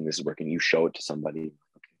working. You show it to somebody,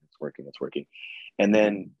 okay, it's working, and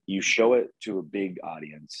then you show it to a big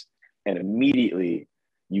audience, and immediately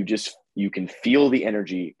you can feel the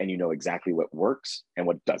energy, and you know exactly what works and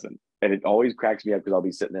what doesn't. And it always cracks me up, because I'll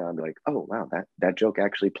be sitting there and I'll be like, oh wow, that joke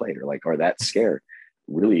actually played, or that scare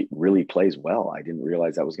really, really plays well. I didn't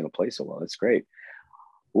realize that was going to play so well. That's great.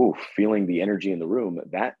 Ooh, feeling the energy in the room.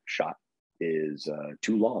 That shot is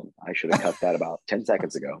too long. I should have cut that about 10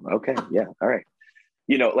 seconds ago. Okay, yeah, all right.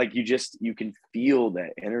 Like you can feel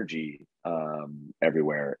that energy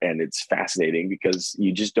everywhere, and it's fascinating, because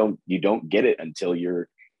you don't get it until you're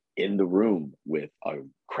in the room with a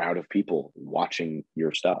crowd of people watching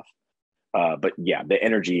your stuff. But yeah, the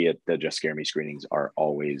energy at the Just Scare Me screenings are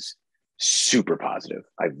always super positive.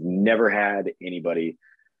 I've never had anybody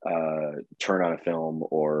turn on a film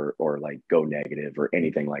or like go negative or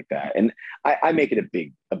anything like that. And I make it a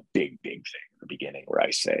big thing at the beginning, where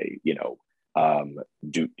I say,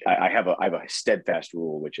 I have a steadfast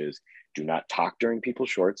rule, which is, do not talk during people's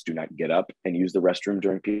shorts, do not get up and use the restroom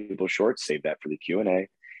during people's shorts, save that for the Q&A,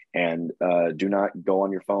 and do not go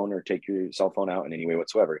on your phone or take your cell phone out in any way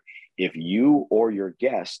whatsoever. If you or your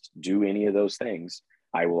guest do any of those things,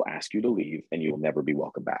 I will ask you to leave, and you will never be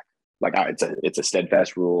welcome back. Like, it's a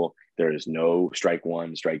steadfast rule. There is no strike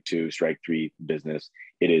one, strike two, strike three business.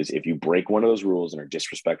 It is, if you break one of those rules and are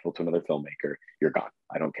disrespectful to another filmmaker, you're gone.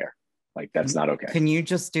 I don't care. Like, that's not okay. Can you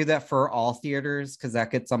just do that for all theaters? Because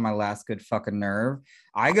that gets on my last good fucking nerve.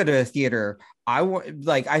 I go to a theater.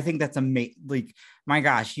 I think that's amazing. Like, my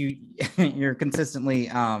gosh, you're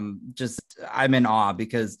consistently just, I'm in awe,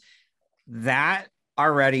 because that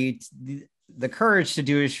already, the courage to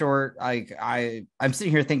do a short, like I'm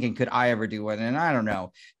sitting here thinking, could I ever do one? And I don't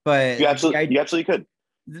know, but you absolutely could.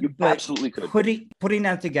 You absolutely could. Putting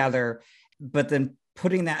that together, but then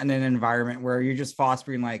putting that in an environment where you're just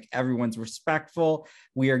fostering, like, everyone's respectful.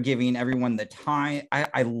 We are giving everyone the time.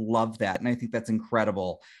 I love that. And I think that's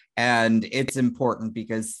incredible. And it's important,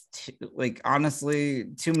 because honestly,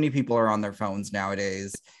 too many people are on their phones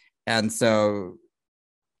nowadays. And so,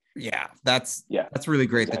 yeah, that's really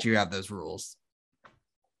great that you have those rules.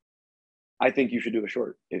 I think you should do a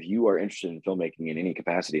short if you are interested in filmmaking in any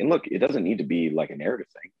capacity. And look, it doesn't need to be like a narrative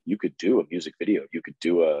thing. You could do a music video. You could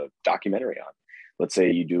do a documentary on. Let's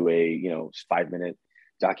say you do a 5-minute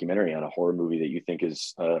documentary on a horror movie that you think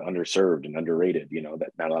is underserved and underrated.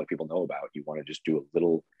 That not a lot of people know about. You want to just do a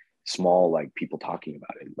little small, like, people talking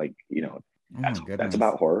about it. Like, that's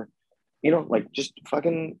about horror. Like, just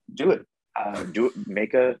fucking do it. Do it.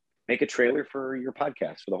 Make a trailer for your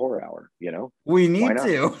podcast for the Horror Hour. We need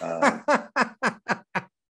to.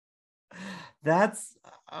 That's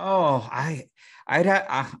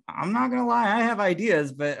I'm not gonna lie, I have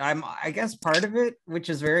ideas, but I guess part of it, which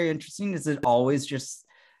is very interesting, is it always just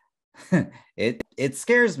it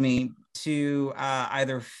scares me to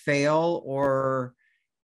either fail or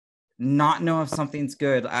not know if something's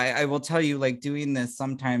good. I will tell you, like, doing this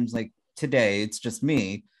sometimes, like today, it's just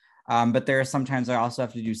me. But there are sometimes I also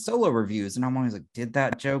have to do solo reviews, and I'm always like, did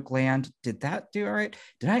that joke land? Did that do all right?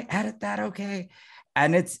 Did I edit that okay?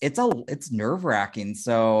 And it's nerve-wracking.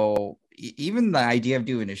 So even the idea of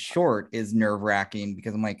doing a short is nerve-wracking,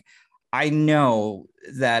 because I'm like, I know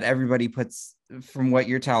that everybody puts, from what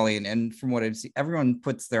you're telling and from what I've seen, everyone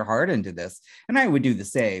puts their heart into this, and I would do the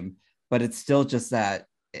same, but it's still just that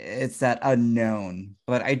it's that unknown,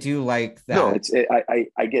 but I do like that. No,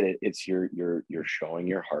 I get it. It's you're showing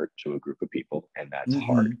your heart to a group of people, and that's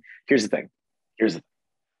hard. Here's the thing.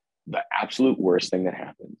 The absolute worst thing that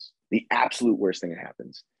happens. The absolute worst thing that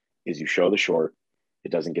happens is you show the short,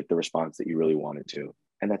 it doesn't get the response that you really wanted to,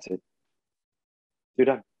 and that's it. You're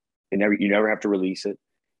done. You never have to release it.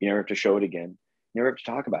 You never have to show it again. You never have to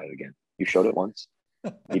talk about it again. You showed it once.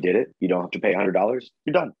 You did it. You don't have to pay $100.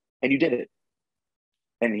 You're done, and you did it.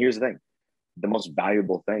 And here's the thing. The most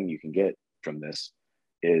valuable thing you can get from this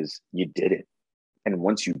is you did it. And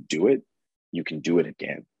once you do it, you can do it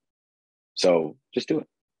again. So just do it.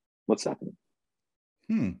 What's happening?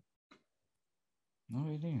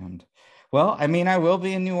 Oh, damned. Well, I mean, I will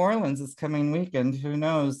be in New Orleans this coming weekend. Who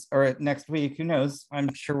knows? Or next week, who knows?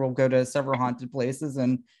 I'm sure we'll go to several haunted places,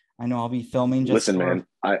 and I know I'll be filming. Listen, man,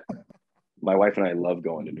 my wife and I love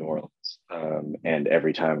going to New Orleans. And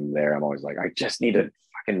every time I'm there, I'm always like, I just need to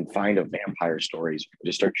fucking find a vampire stories.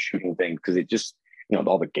 Just start shooting things because it just,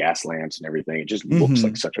 all the gas lamps and everything. It just looks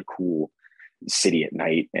like such a cool city at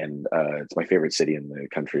night, and it's my favorite city in the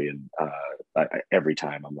country. And every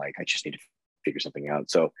time I'm like, I just need to figure something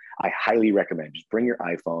out. So I highly recommend just bring your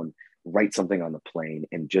iPhone, write something on the plane,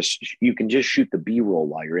 and you can just shoot the B-roll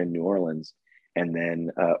while you're in New Orleans. And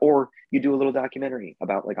then, or you do a little documentary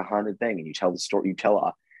about like a haunted thing, and you tell the story.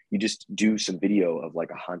 You just do some video of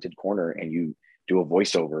like a haunted corner, and you do a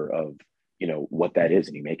voiceover of, what that is,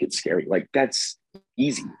 and you make it scary. Like that's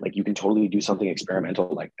easy. Like you can totally do something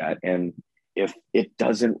experimental like that. And if it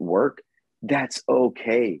doesn't work, that's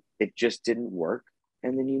okay. It just didn't work.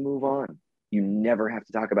 And then you move on. You never have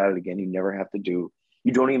to talk about it again. You don't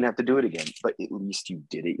even have to do it again, but at least you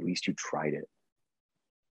did it. At least you tried it.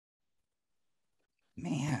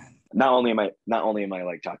 Man. Not only am I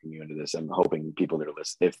like talking you into this, I'm hoping people that are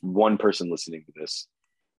listening, if one person listening to this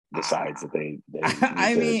decides that they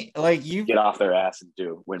I mean, like you get off their ass and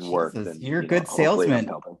do when work, then you're a good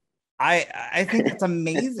salesman. I think that's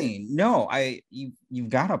amazing. No, you've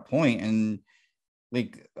got a point, and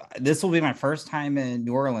like this will be my first time in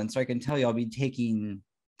New Orleans, so I can tell you I'll be taking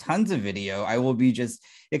tons of video. I will be just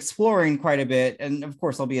exploring quite a bit, and of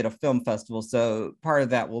course I'll be at a film festival, so part of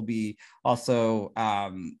that will be also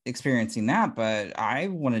experiencing that. But I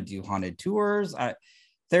want to do haunted tours.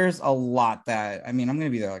 There's a lot that, I mean, I'm going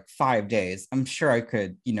to be there like 5 days. I'm sure I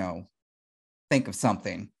could, think of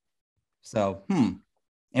something. So,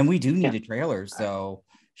 and we do need a trailer. So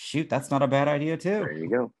shoot, that's not a bad idea too. There you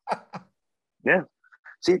go. Yeah.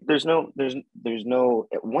 See, there's no,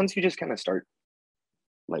 once you just kind of start,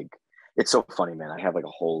 like, it's so funny, man. I have like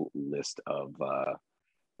a whole list of,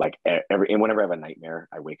 and whenever I have a nightmare,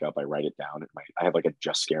 I wake up, I write it down. I have like a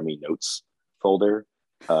Just Scare Me notes folder.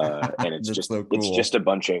 And it's just so cool. It's just a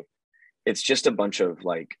bunch of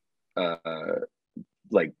like I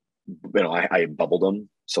bubbled them,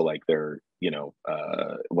 so like they're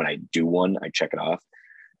when I do one, I check it off.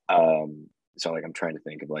 So like I'm trying to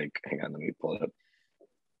think of like, hang on, let me pull it up.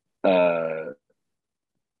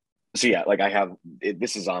 So yeah, like I have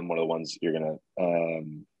this is on one of the ones you're gonna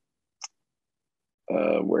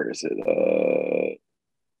where is it?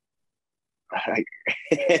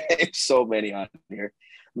 So many on here.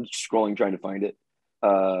 I'm scrolling trying to find it.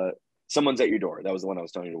 Someone's at Your Door. That was the one I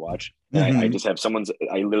was telling you to watch. And I just have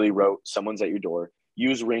I literally wrote Someone's at Your Door.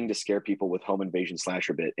 Use Ring to scare people with home invasion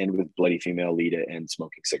slasher bit, and with bloody female lead and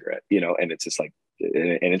smoking cigarette. And it's just like,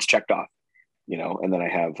 and it's checked off. And then I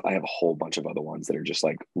have a whole bunch of other ones that are just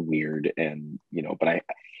like weird, and but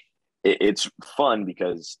it's fun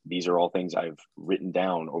because these are all things I've written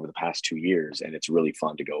down over the past 2 years, and it's really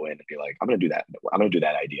fun to go in and be like, I'm going to do that. I'm going to do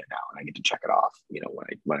that idea now, and I get to check it off,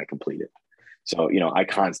 when I complete it. So, I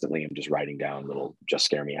constantly am just writing down little Just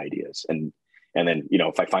Scare Me ideas, and then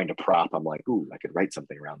if I find a prop, I'm like, ooh, I could write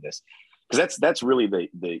something around this, because that's really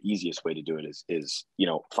the easiest way to do it is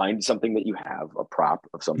find something that you have, a prop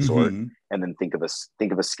of some sort, and then think of a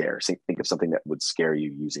scare, think of something that would scare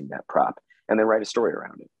you using that prop, and then write a story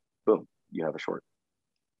around it. Boom, you have a short.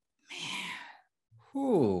 Man.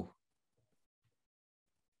 Ooh.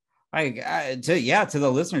 To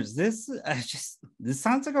the listeners, this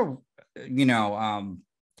sounds like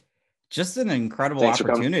just an incredible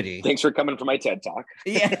opportunity. Thanks for coming for my TED Talk.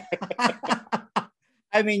 Yeah.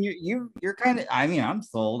 I mean, you're kind of, I mean, I'm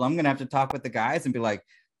sold. I'm going to have to talk with the guys and be like,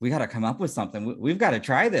 we got to come up with something. We've got to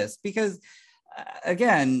try this, because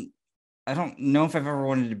again, I don't know if I've ever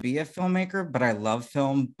wanted to be a filmmaker, but I love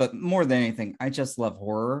film. But more than anything, I just love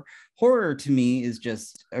horror. Horror to me is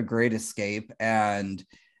just a great escape. And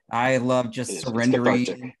I love just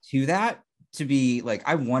surrendering to that, to be like,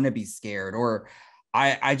 I want to be scared, or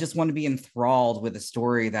I just want to be enthralled with a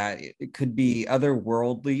story that it could be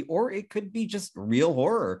otherworldly or it could be just real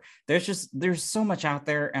horror. There's so much out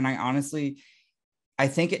there, and I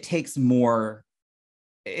think it takes more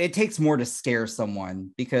to scare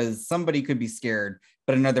someone, because somebody could be scared,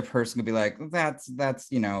 but another person could be like, that's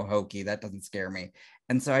hokey, that doesn't scare me.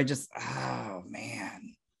 And so oh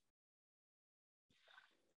man.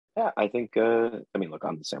 Yeah, I think. I mean, look,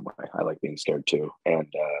 I'm the same way. I like being scared too,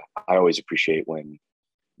 and I always appreciate when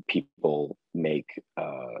people make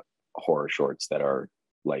horror shorts that are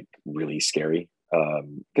like really scary.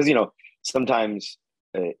 Because sometimes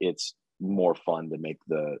it's more fun to make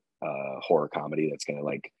the horror comedy that's gonna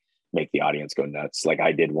like make the audience go nuts. Like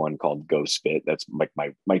I did one called Go Spit. That's like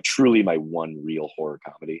my truly my one real horror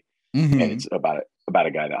comedy, and it's about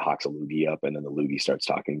a guy that hawks a loogie up, and then the loogie starts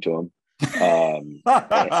talking to him.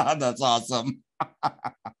 That's awesome.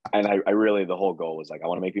 And I really, the whole goal was like, I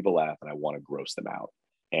want to make people laugh and I want to gross them out.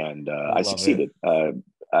 And I succeeded.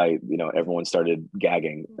 Everyone started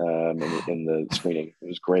gagging in the screening. It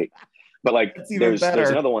was great. But like, there's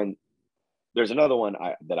another one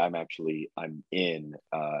that I'm in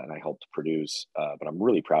and I helped produce, but I'm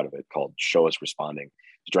really proud of it, called Show Us Responding.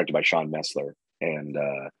 It's directed by Sean Messler. And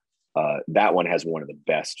that one has one of the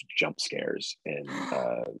best jump scares, and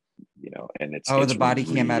it's the body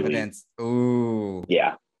cam evidence. Ooh,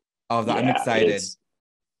 yeah. I'm excited.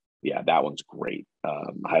 That one's great.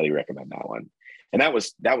 Highly recommend that one. And that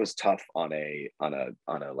was tough on a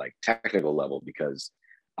like technical level, because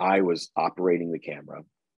I was operating the camera.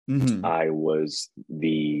 Mm-hmm. I was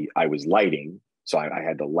lighting, so I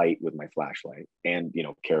had to light with my flashlight and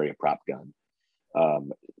carry a prop gun.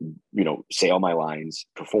 Say all my lines,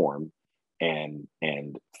 perform, and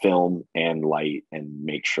film and light and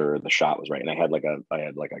make sure the shot was right. And I had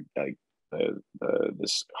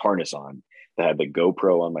this harness on that had the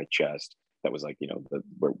GoPro on my chest that was like supposed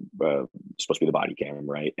to be the body cam,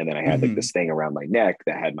 right? And then I had like this thing around my neck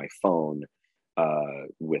that had my phone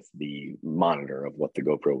with the monitor of what the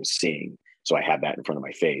GoPro was seeing. So I had that in front of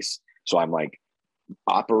my face. So I'm like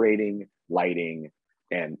operating, lighting,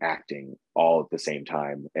 and acting all at the same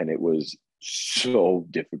time. And it was so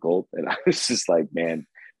difficult. And I was just like, man,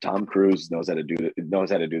 Tom Cruise knows how to do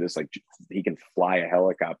this. Like, he can fly a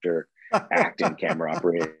helicopter, act and camera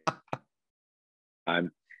operate. And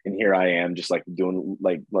here I am just like doing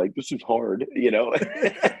like this is hard,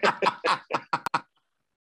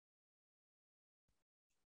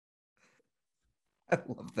 I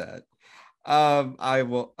love that. I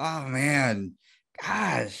will. Oh man,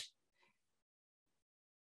 gosh.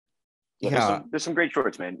 Yeah, there's some great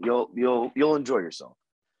shorts, man. You'll enjoy yourself.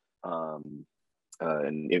 And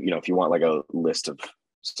if you want like a list of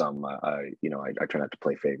some, I try not to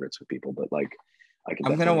play favorites with people, but like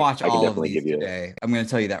I'm gonna watch all of these today. I'm gonna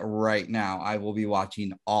tell you that right now. I will be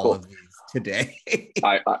watching all of these today.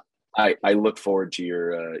 I look forward to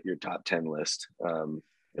your top 10 list.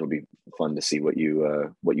 It'll be fun to see what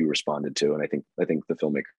you responded to, and I think the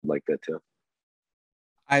filmmaker liked that too.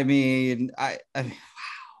 I mean, wow,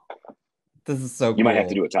 this is so cool. You might have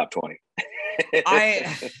to do a top 20.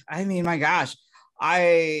 I mean, my gosh,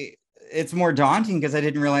 it's more daunting because I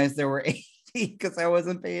didn't realize there were 80 because I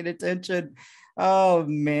wasn't paying attention. Oh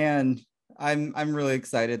man, I'm really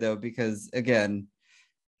excited though, because again,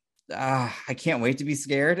 I can't wait to be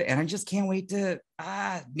scared, and I just can't wait to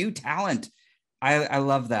new talent. I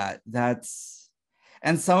love that.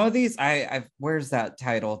 And some of these I've where's that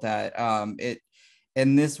title that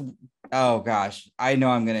oh gosh, I know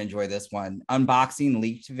I'm gonna enjoy this one. Unboxing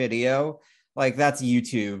leaked video. Like, that's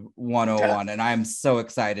YouTube 101, and I'm so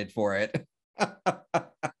excited for it.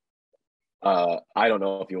 I don't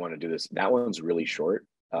know if you want to do this. That one's really short.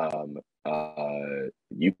 You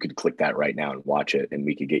could click that right now and watch it, and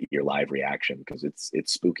we could get your live reaction, because it's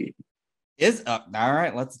spooky. All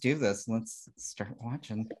right, let's do this. Let's start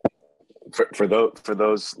watching. For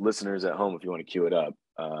those listeners at home, if you want to cue it up,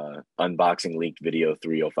 unboxing leaked video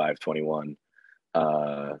 30521.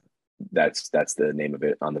 That's the name of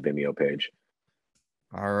it on the Vimeo page.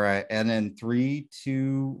 All right, and then 3,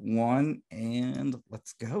 2, 1, and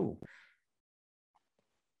let's go.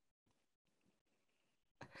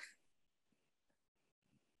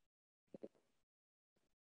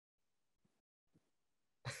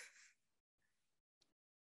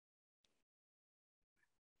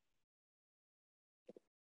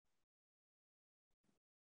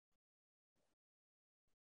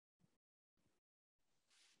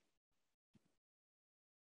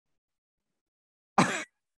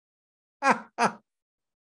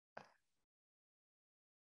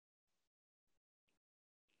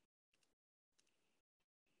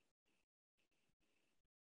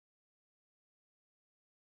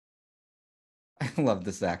 I love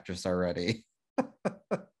this actress already.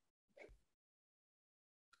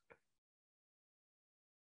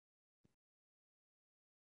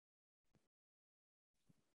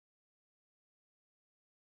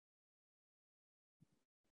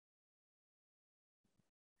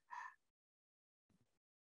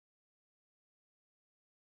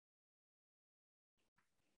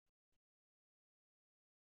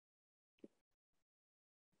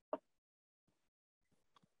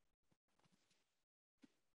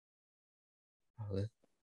 Oh,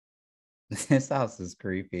 this house is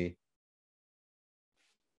creepy.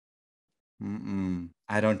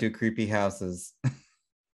 I don't do creepy houses.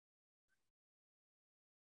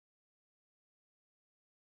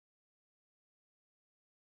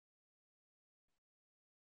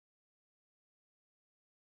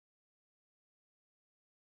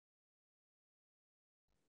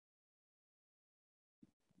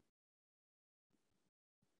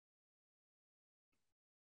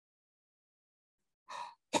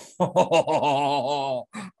 Oh,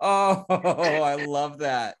 I love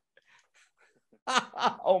that.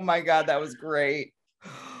 Oh my God, that was great.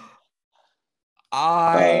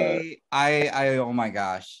 Oh my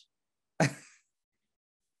gosh. Yeah,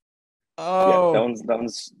 Oh, that one's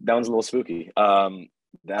a little spooky.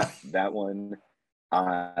 That one,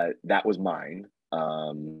 that was mine.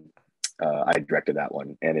 I directed that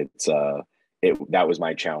one, and that was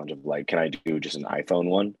my challenge of like, can I do just an iPhone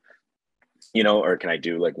one, or can I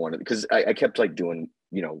do like one? Because I kept like doing,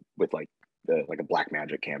 with like like a Black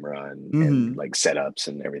Magic camera and like setups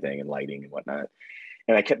and everything and lighting and whatnot.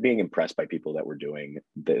 And I kept being impressed by people that were doing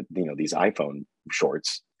these iPhone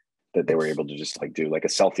shorts, that they were able to just like do like a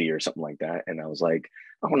selfie or something like that. And I was like,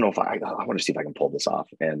 I don't know if I want to see if I can pull this off.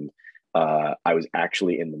 And I was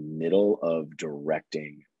actually in the middle of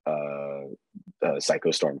directing Psycho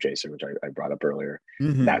Storm Chaser, which I brought up earlier.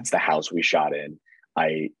 That's the house we shot in.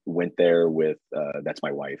 I went there with that's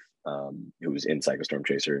my wife, who was in Psycho Storm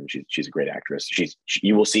Chaser, and she's a great actress.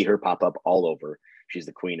 You will see her pop up all over. She's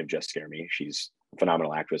the queen of Just Scare Me. She's a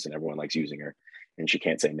phenomenal actress, and everyone likes using her, and she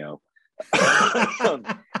can't say no.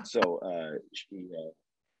 So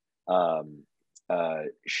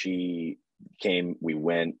she came. We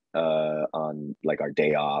went on like our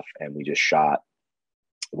day off, and we just shot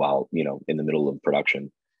while in the middle of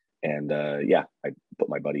production. And I put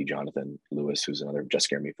my buddy Jonathan Lewis, who's another Just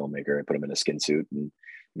Scare Me filmmaker, I put him in a skin suit and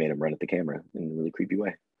made him run at the camera in a really creepy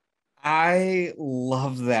way. I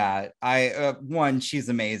love that. One, she's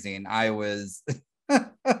amazing. I was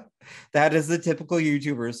that is the typical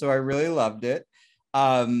YouTuber, so I really loved it.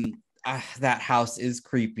 That house is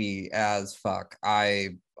creepy as fuck.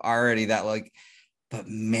 I already that like, but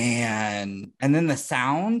man, and then the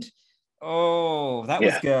sound. Oh, that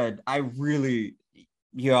was good. I really,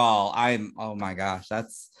 y'all. Oh my gosh,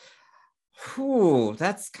 that's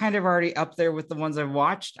kind of already up there with the ones I've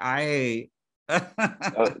watched. That's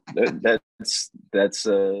that's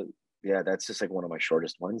just like one of my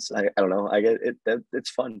shortest ones. I don't know. I get it. It's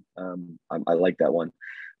fun. I like that one.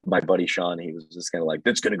 My buddy Sean, he was just kind of like,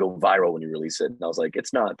 "That's gonna go viral when you release it," and I was like,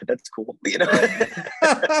 "It's not, but that's cool."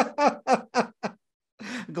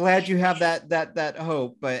 Glad you have that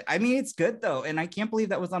hope, but I mean, it's good though, and I can't believe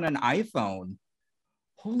that was on an iPhone.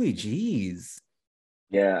 Holy jeez.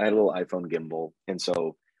 Yeah, I had a little iPhone gimbal, and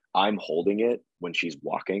so I'm holding it when she's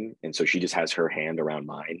walking, and so she just has her hand around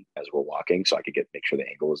mine as we're walking, so I could make sure the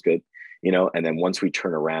angle is good, And then once we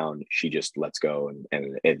turn around, she just lets go, and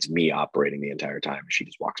it's me operating the entire time. She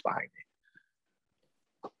just walks behind me.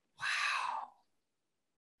 Wow.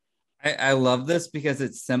 I love this because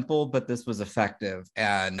it's simple, but this was effective,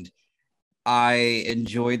 and I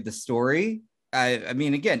enjoyed the story. I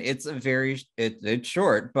mean, again, it's it's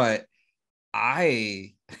short, but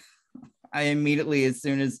I immediately, as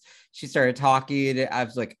soon as she started talking, I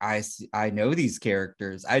was like, I know these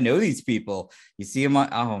characters. I know these people. You see them on,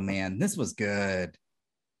 oh man, this was good.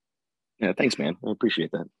 Yeah, thanks, man. I appreciate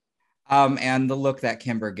that. And the look that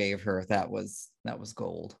Kimber gave her, that was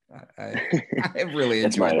gold. I really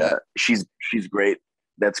enjoyed that. She's great.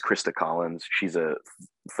 That's Krista Collins. She's a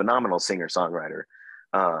phenomenal singer-songwriter,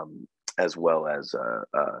 as well as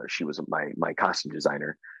she was my costume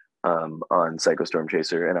designer on Psycho Storm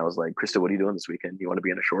Chaser. And I was like, Krista, what are you doing this weekend? You want to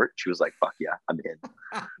be in a short? She was like, fuck yeah, I'm in.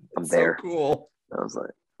 I'm there. So cool. I was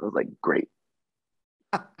like, great.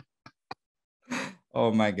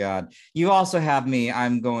 Oh my God. You also have me.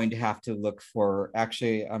 I'm going to have to look for,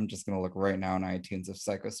 actually, I'm just going to look right now on iTunes if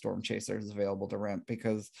Psycho Storm Chaser is available to rent,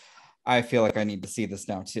 because I feel like I need to see this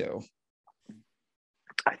now too.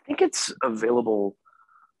 I think it's available.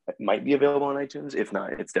 It might be available on iTunes. If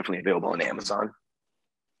not, it's definitely available on Amazon,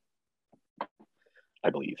 I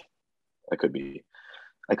believe. I could be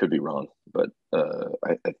wrong, but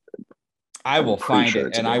I I'm will pretty find sure it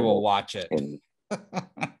it's and I will available. watch it. And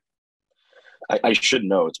I should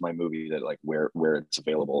know it's my movie that like where it's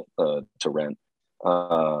available to rent.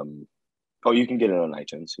 Oh, you can get it on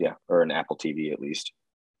iTunes, yeah, or an Apple TV at least.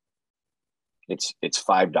 It's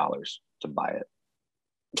 $5 to buy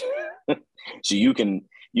it, so you can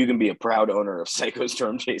be a proud owner of Psycho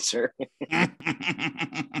Storm Chaser. I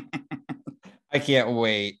can't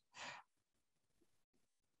wait.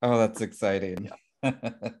 Oh, that's exciting. Yeah.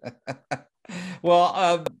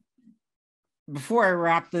 Well, before I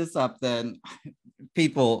wrap this up, then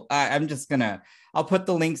people, I'm just gonna, I'll put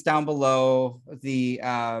the links down below, the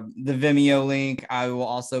Vimeo link. I will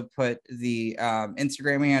also put the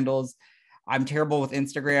Instagram handles. I'm terrible with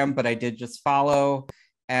Instagram, but I did just follow,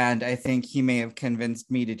 and I think he may have convinced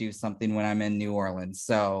me to do something when I'm in New Orleans.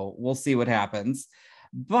 So we'll see what happens.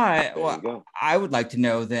 But what I would like to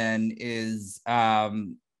know then is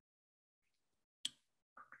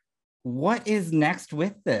what is next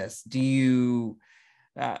with this? Do you,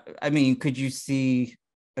 I mean, could you see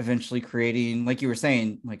eventually creating, like you were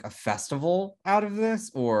saying, like a festival out of this,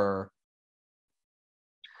 or?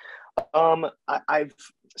 I've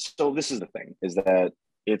so this is the thing, is that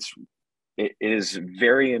it is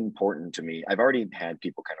very important to me. I've already had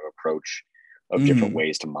people kind of approach of different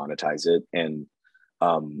ways to monetize it, and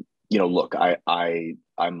look,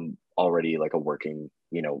 I'm already like a working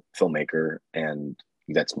filmmaker, and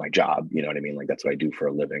that's my job. You know what I mean? Like that's what I do for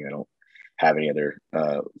a living. I don't have any other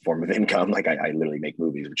form of income. Like I literally make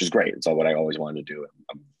movies, which is great. It's all what I always wanted to do.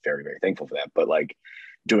 I'm very, very thankful for that. But like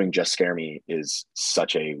doing Just Scare Me is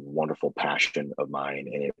such a wonderful passion of mine,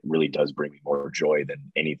 and it really does bring me more joy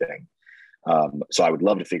than anything. So I would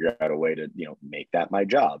love to figure out a way to make that my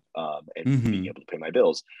job, and being able to pay my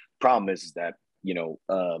bills. Problem is that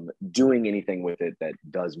doing anything with it that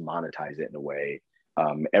does monetize it in a way,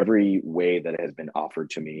 every way that has been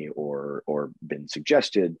offered to me or been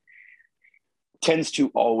suggested tends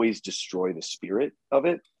to always destroy the spirit of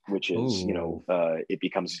it, which is it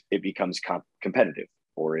becomes competitive,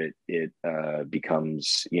 or it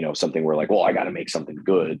becomes something where like, well, I got to make something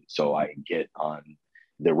good so I can get on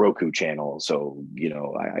the Roku channel, so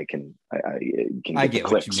I can get the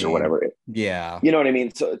clicks or whatever. Yeah, you know what I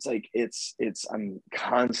mean. So it's like it's I'm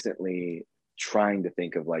constantly trying to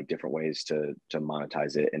think of like different ways to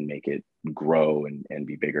monetize it and make it grow and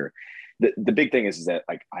be bigger. The big thing is that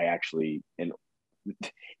like I actually, and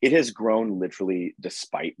it has grown literally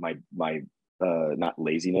despite my not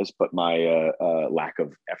laziness, but my lack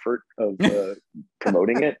of effort of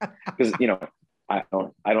promoting it, because I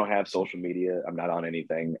don't have social media. I'm not on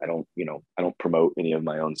anything. I don't promote any of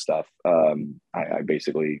my own stuff. I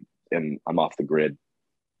basically I'm off the grid,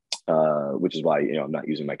 which is why I'm not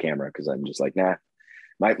using my camera, because I'm just like, nah,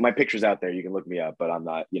 my picture's out there. You can look me up, but I'm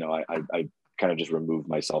not. I kind of just removed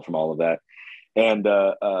myself from all of that, and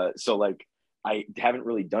so like I haven't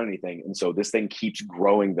really done anything, and so this thing keeps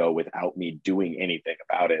growing though without me doing anything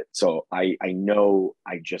about it. So I know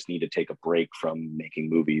I just need to take a break from making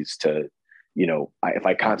movies to, if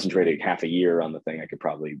I concentrated half a year on the thing, I could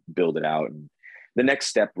probably build it out. And the next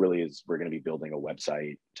step really is we're going to be building a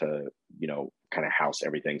website to, kind of house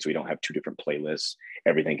everything, so we don't have two different playlists.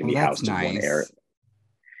 Everything can be housed in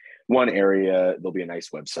one area. There'll be a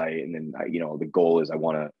nice website, and then the goal is I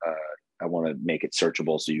want to make it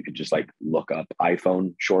searchable, so you could just like look up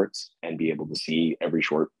iPhone shorts and be able to see every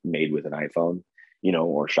short made with an iPhone,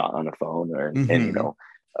 or shot on a phone, or and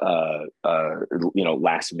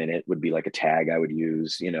last minute would be like a tag I would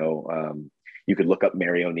use. You could look up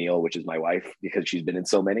Mary O'Neil, which is my wife, because she's been in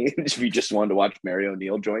so many. If you just wanted to watch Mary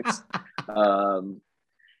O'Neil joints,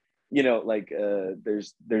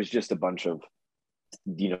 there's just a bunch of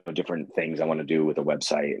different things I want to do with a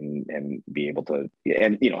website, and be able to,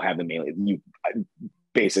 and have the mailing. You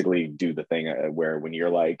basically do the thing where when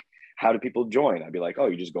you're like, how do people join? I'd be like, oh,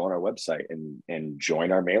 you just go on our website and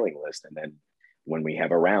join our mailing list, and then when we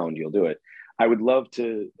have a round, you'll do it. I would love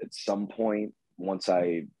to at some point, once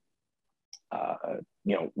I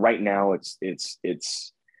right now it's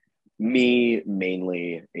me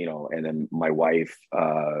mainly, and then my wife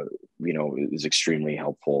is extremely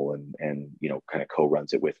helpful and kind of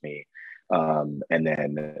co-runs it with me, and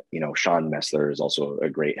then Sean Messler is also a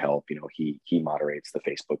great help. He moderates the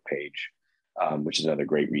Facebook page, which is another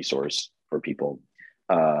great resource for people.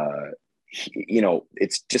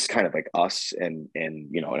 It's just kind of like us, and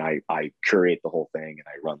I curate the whole thing, and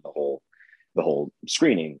I run the whole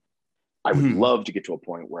screening. I would love to get to a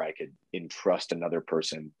point where I could entrust another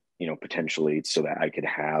person, potentially, so that I could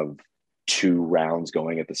have two rounds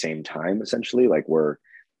going at the same time, essentially, like where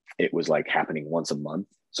it was like happening once a month.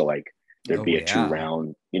 So like there'd be a yeah.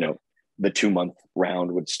 2-round, the 2-month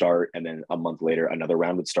round would start, and then a month later another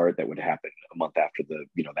round would start that would happen a month after the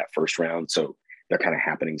that first round. So they're kind of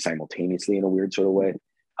happening simultaneously in a weird sort of way.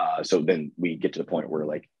 So then we get to the point where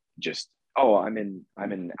like just, oh, I'm in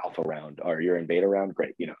alpha round, or you're in beta round,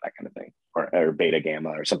 great, that kind of thing, or beta gamma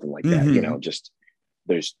or something like that. Just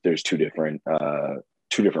there's two different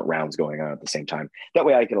rounds going on at the same time. That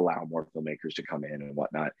way I could allow more filmmakers to come in and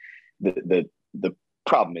whatnot. The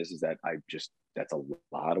problem is that that's a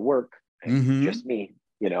lot of work, and just me,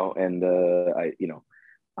 and I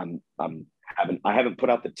haven't put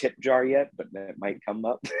out the tip jar yet, but that might come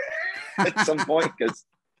up at some point, because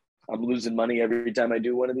I'm losing money every time I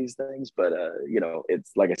do one of these things. But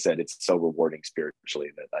it's like I said, it's so rewarding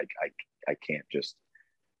spiritually that I can't just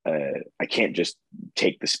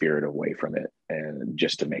take the spirit away from it and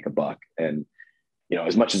just to make a buck. And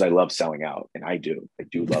as much as I love selling out, and I do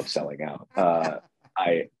love selling out, I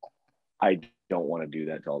don't want to do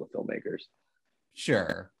that to all the filmmakers.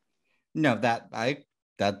 Sure. No,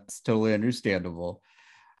 that's totally understandable.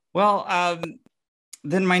 Well,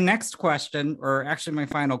 then my next question, or actually my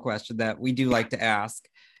final question that we do like to ask,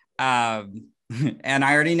 and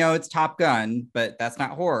I already know it's Top Gun, but that's not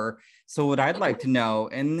horror. So what I'd like to know,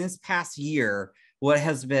 in this past year, what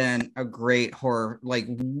has been a great horror? Like,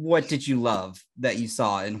 what did you love that you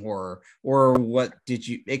saw in horror? Or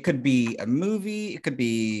it could be a movie, it could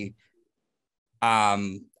be a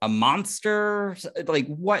monster. Like,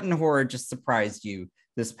 what in horror just surprised you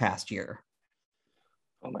this past year?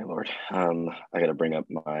 Oh my Lord. I got to bring up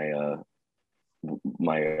my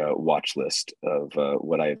watch list of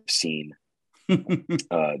what I've seen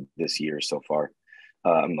this year so far.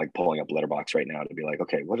 I'm like pulling up Letterboxd right now to be like,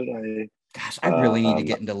 okay, what did I? Gosh, I really need to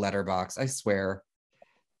get into Letterboxd, I swear.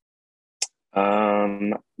 What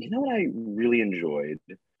I really enjoyed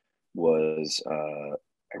was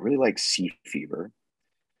I really like Sea Fever.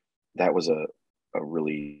 That was a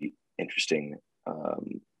really interesting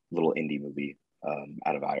little indie movie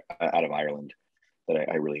out of Ireland that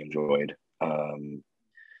I really enjoyed.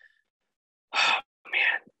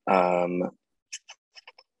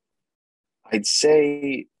 I'd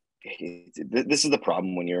say this is the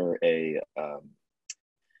problem when you're a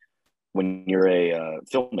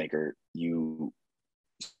filmmaker. You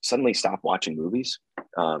suddenly stop watching movies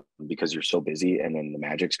because you're so busy, and then the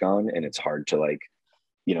magic's gone, and it's hard to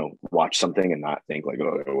watch something and not think like,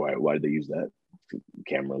 oh, why did they use that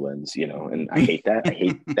camera lens? And I hate that. I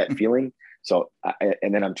hate that feeling. So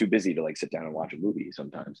and then I'm too busy to sit down and watch a movie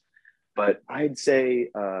sometimes. But I'd say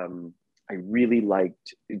I really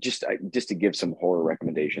liked, just to give some horror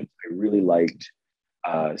recommendations, I really liked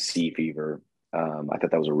Sea Fever. I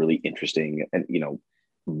thought that was a really interesting and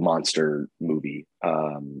monster movie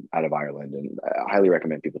out of Ireland, and I highly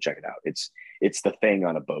recommend people check it out. It's the thing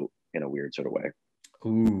on a boat in a weird sort of way.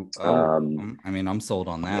 Ooh, I'm sold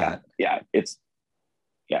on that. It's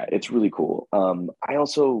really cool. I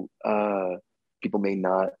also people may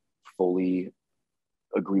not fully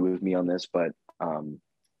agree with me on this, but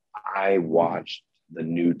I watched the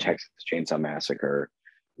new Texas Chainsaw Massacre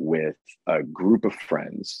with a group of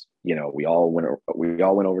friends. We all went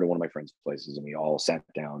over to one of my friends' places, and we all sat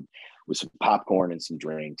down with some popcorn and some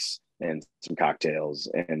drinks and some cocktails,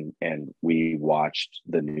 and we watched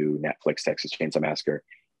the new Netflix Texas Chainsaw Massacre.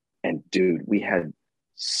 And dude, we had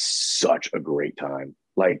such a great time.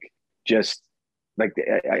 I'd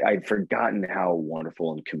forgotten how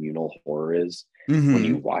wonderful and communal horror is when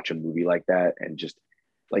you watch a movie like that, and just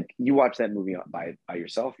you watch that movie by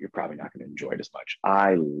yourself, you're probably not going to enjoy it as much.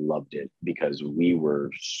 I loved it because we were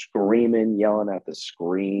screaming, yelling at the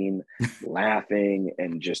screen, laughing,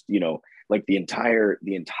 and just the entire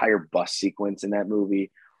bus sequence in that movie,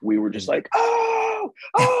 we were just like, oh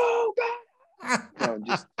God,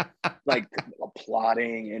 just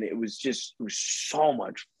applauding, and it was so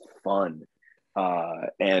much fun.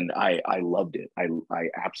 And I loved it. I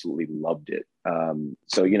absolutely loved it.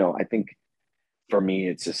 So I think for me,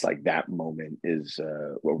 it's just that moment is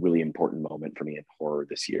a really important moment for me in horror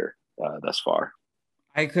this year thus far.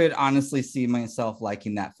 I could honestly see myself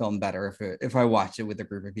liking that film better if I watched it with a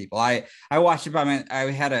group of people. I watched it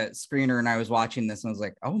I had a screener and I was watching this and I was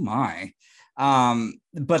like, oh my.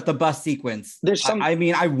 But the bus sequence,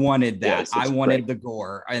 I wanted that. Yes, I wanted the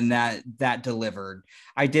gore, and that delivered.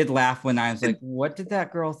 I did laugh when I was like, what did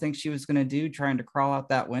that girl think she was going to do trying to crawl out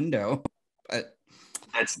that window? But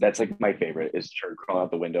that's my favorite is her crawl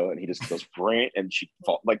out the window and he just goes and she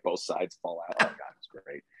both sides fall out. Oh God, it's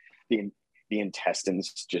great. The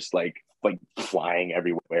intestines just like flying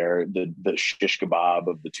everywhere. The shish kebab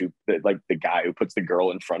of like the guy who puts the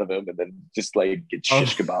girl in front of him and then just like gets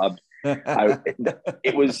shish kebabbed.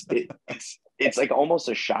 It's like almost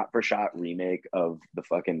a shot for shot remake of the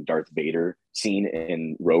fucking Darth Vader scene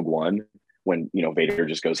in Rogue One when, you know, Vader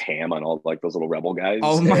just goes ham on all like those little rebel guys.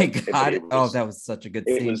 Oh my God. That was such a good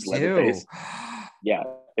scene too. Yeah,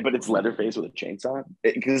 but it's Leatherface with a chainsaw.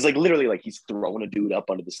 Because like literally like he's throwing a dude up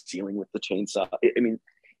under the ceiling with the chainsaw. I mean,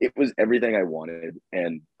 it was everything I wanted.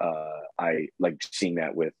 And I like seeing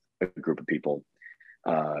that with a group of people.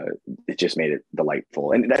 It just made it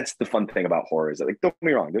delightful. And that's the fun thing about horror is that, like, don't get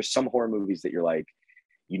me wrong, there's some horror movies that you're like,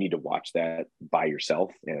 you need to watch that by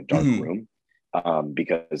yourself in a dark room.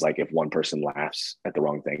 Because like if one person laughs at the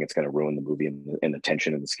wrong thing, it's going to ruin the movie and the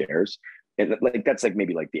tension and the scares. And like that's like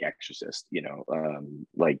maybe like The Exorcist, you know,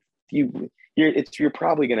 like you're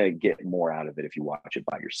probably going to get more out of it if you watch it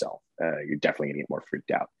by yourself. You're definitely going to get more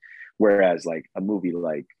freaked out. Whereas like a movie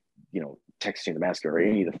like, you know, Texas Chainsaw Massacre or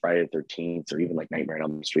any of the Friday the 13th or even like Nightmare on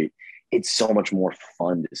Elm Street, it's so much more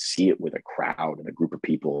fun to see it with a crowd and a group of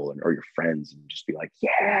people or your friends and just be like,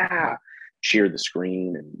 yeah, cheer the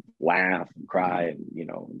screen and laugh and cry and, you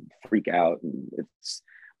know, freak out. And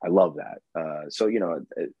I love that. So, you know,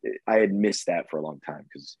 I had missed that for a long time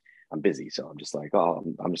because I'm busy. So I'm just like, oh,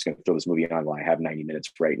 I'm just going to throw this movie on while I have 90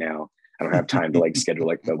 minutes right now. I don't have time to like schedule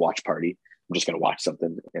like the watch party. I'm just going to watch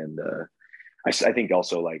something. And I think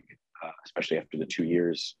also like, especially after the 2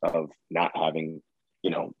 years of not having, you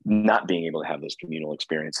know, not being able to have those communal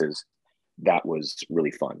experiences, that was really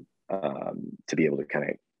fun to be able to kind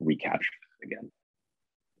of recapture again.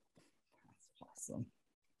 That's awesome.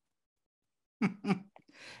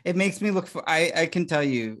 It makes me look for, I can tell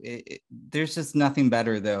you, there's just nothing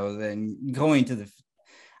better though than going to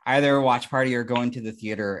either a watch party or going to the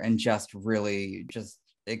theater and just really just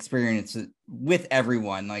experience it with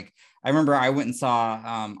everyone. Like I remember I went and saw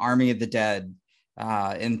Army of the Dead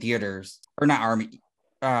in theaters, or not Army.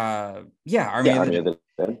 Army of the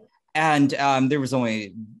Dead. And there was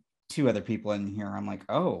only 2 other people in here. I'm like,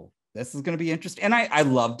 oh, this is going to be interesting. And I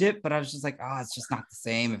loved it, but I was just like, oh, it's just not the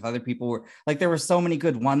same. If other people were like, there were so many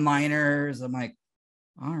good one-liners. I'm like,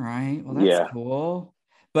 all right, well, that's cool.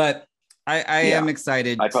 But I am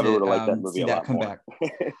excited. I probably would have liked that movie a lot come more. Back.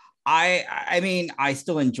 I mean, I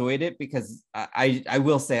still enjoyed it because I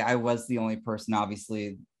will say I was the only person,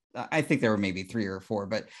 obviously. I think there were maybe 3 or 4,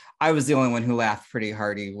 but I was the only one who laughed pretty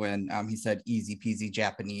hearty when he said easy peasy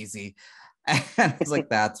Japanesey. And I was like,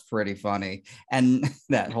 that's pretty funny. And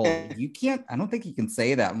that whole, I don't think you can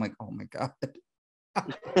say that. I'm like, oh my God.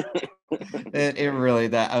 it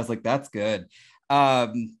really, I was like, that's good.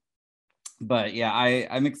 But yeah,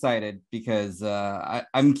 I'm excited because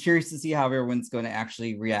I'm curious to see how everyone's going to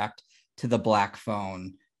actually react to the Black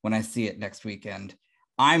Phone when I see it next weekend.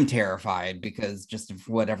 I'm terrified because just of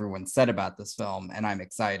what everyone said about this film, and I'm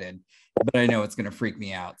excited, but I know it's going to freak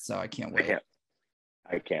me out, so I can't wait.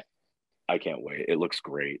 I can't wait. It looks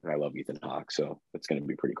great, and I love Ethan Hawke, so it's going to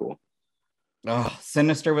be pretty cool. Oh,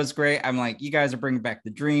 Sinister was great. I'm like, you guys are bringing back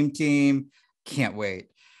the Dream Team. Can't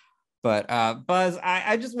wait. But Buzz,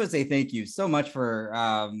 I just want to say thank you so much for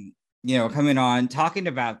coming on, talking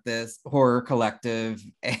about this horror collective,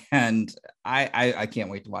 and I can't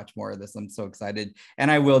wait to watch more of this. I'm so excited, and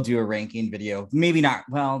I will do a ranking video. Maybe not,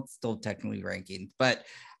 well, it's still technically ranking, but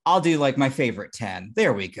I'll do like my favorite 10.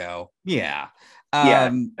 There we go. Yeah. I'll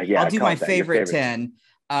do my favorite 10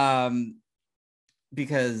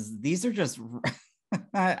 because these are just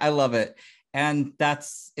I love it. And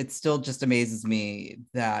it still just amazes me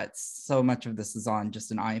that so much of this is on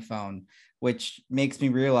just an iPhone, which makes me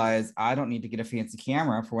realize I don't need to get a fancy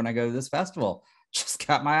camera for when I go to this festival. Just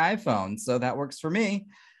got my iPhone. So that works for me.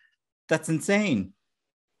 That's insane.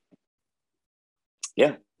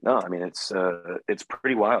 Yeah, no, I mean, it's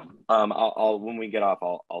pretty wild. I'll when we get off,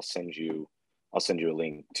 I'll send you a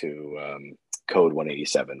link to Code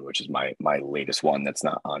 187, which is my latest one that's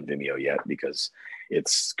not on Vimeo yet because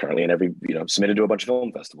it's currently in submitted to a bunch of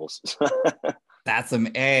film festivals. That's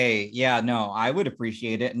yeah, no, I would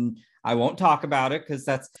appreciate it. And I won't talk about it because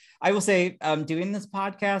I will say, doing this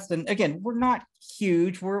podcast. And again, we're not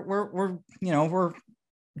huge. We're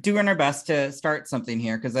doing our best to start something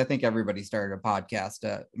here because I think everybody started a podcast,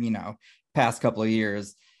 past couple of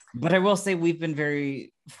years. But I will say we've been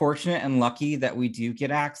very fortunate and lucky that we do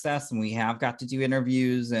get access and we have got to do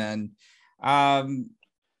interviews and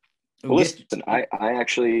listen, I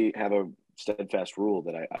actually have a steadfast rule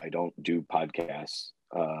that I don't do podcasts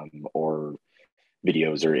or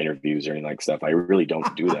videos or interviews or anything like stuff. I really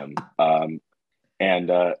don't do them.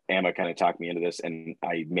 And Emma kind of talked me into this, and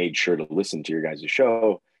I made sure to listen to your guys'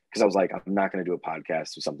 show because I was like, I'm not going to do a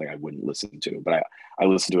podcast of something I wouldn't listen to. But I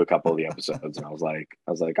listened to a couple of the episodes, and I was like,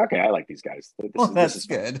 okay, I like these guys. This is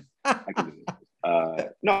good. I can do this.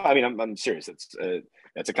 No, I mean, I'm serious.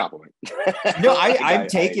 That's a compliment. No, I'm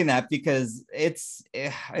taking that because it's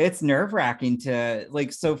nerve-wracking to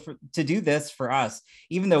like, so to do this for us,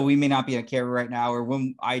 even though we may not be on camera right now, or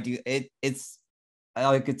when I do it, it's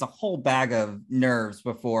like it's a whole bag of nerves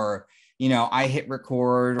before I hit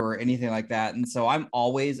record or anything like that. And so I'm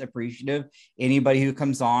always appreciative anybody who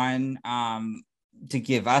comes on to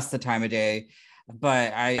give us the time of day.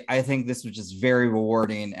 But I think this was just very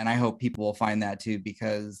rewarding, and I hope people will find that too,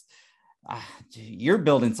 because you're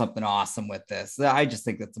building something awesome with this. I just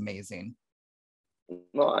think that's amazing.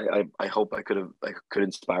 Well, I hope I could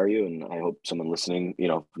inspire you, and I hope someone listening,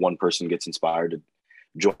 one person gets inspired to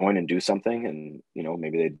join and do something, and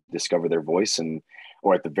maybe they discover their voice, and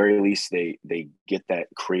or at the very least they get that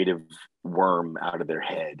creative worm out of their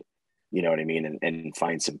head, you know what I mean, and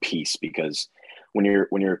find some peace. Because when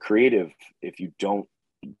you're creative, if you don't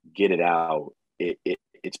get it out,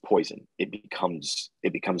 it's poison. It becomes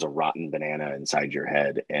a rotten banana inside your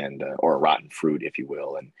head, and or a rotten fruit, if you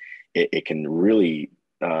will, and it can really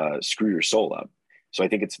screw your soul up. So I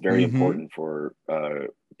think it's very important for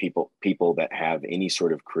people that have any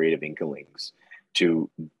sort of creative inklings to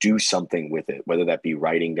do something with it, whether that be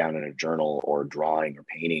writing down in a journal or drawing or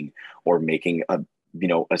painting or making a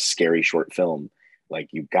scary short film. Like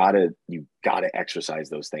you gotta exercise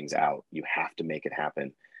those things out. You have to make it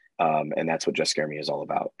happen. And that's what Just Scare Me is all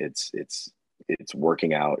about. It's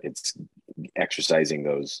working out, it's exercising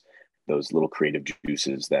those little creative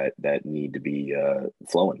juices that need to be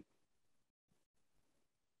flowing.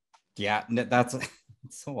 Yeah, that's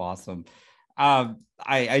so awesome.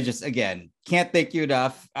 I just, again, can't thank you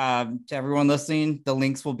enough. To everyone listening, the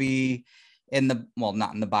links will be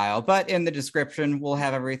not in the bio, but in the description. We'll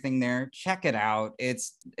have everything there. Check it out.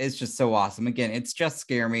 It's just so awesome. Again, it's Just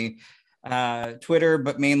Scare Me. Twitter,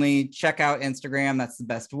 but mainly check out Instagram. That's the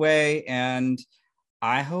best way. And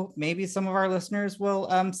I hope maybe some of our listeners will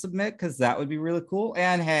submit, because that would be really cool.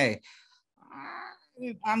 And hey,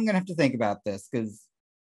 I'm gonna have to think about this, because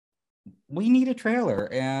we need a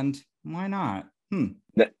trailer, and why not?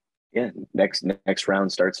 Yeah, next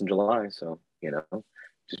round starts in July, so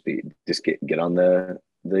just get on the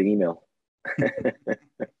email.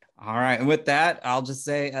 All right, and with that, I'll just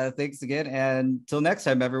say thanks again, and till next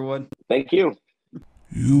time, everyone. Thank you.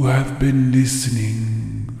 You have been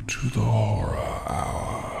listening to the Horror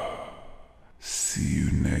Hour. See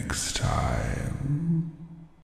you next time.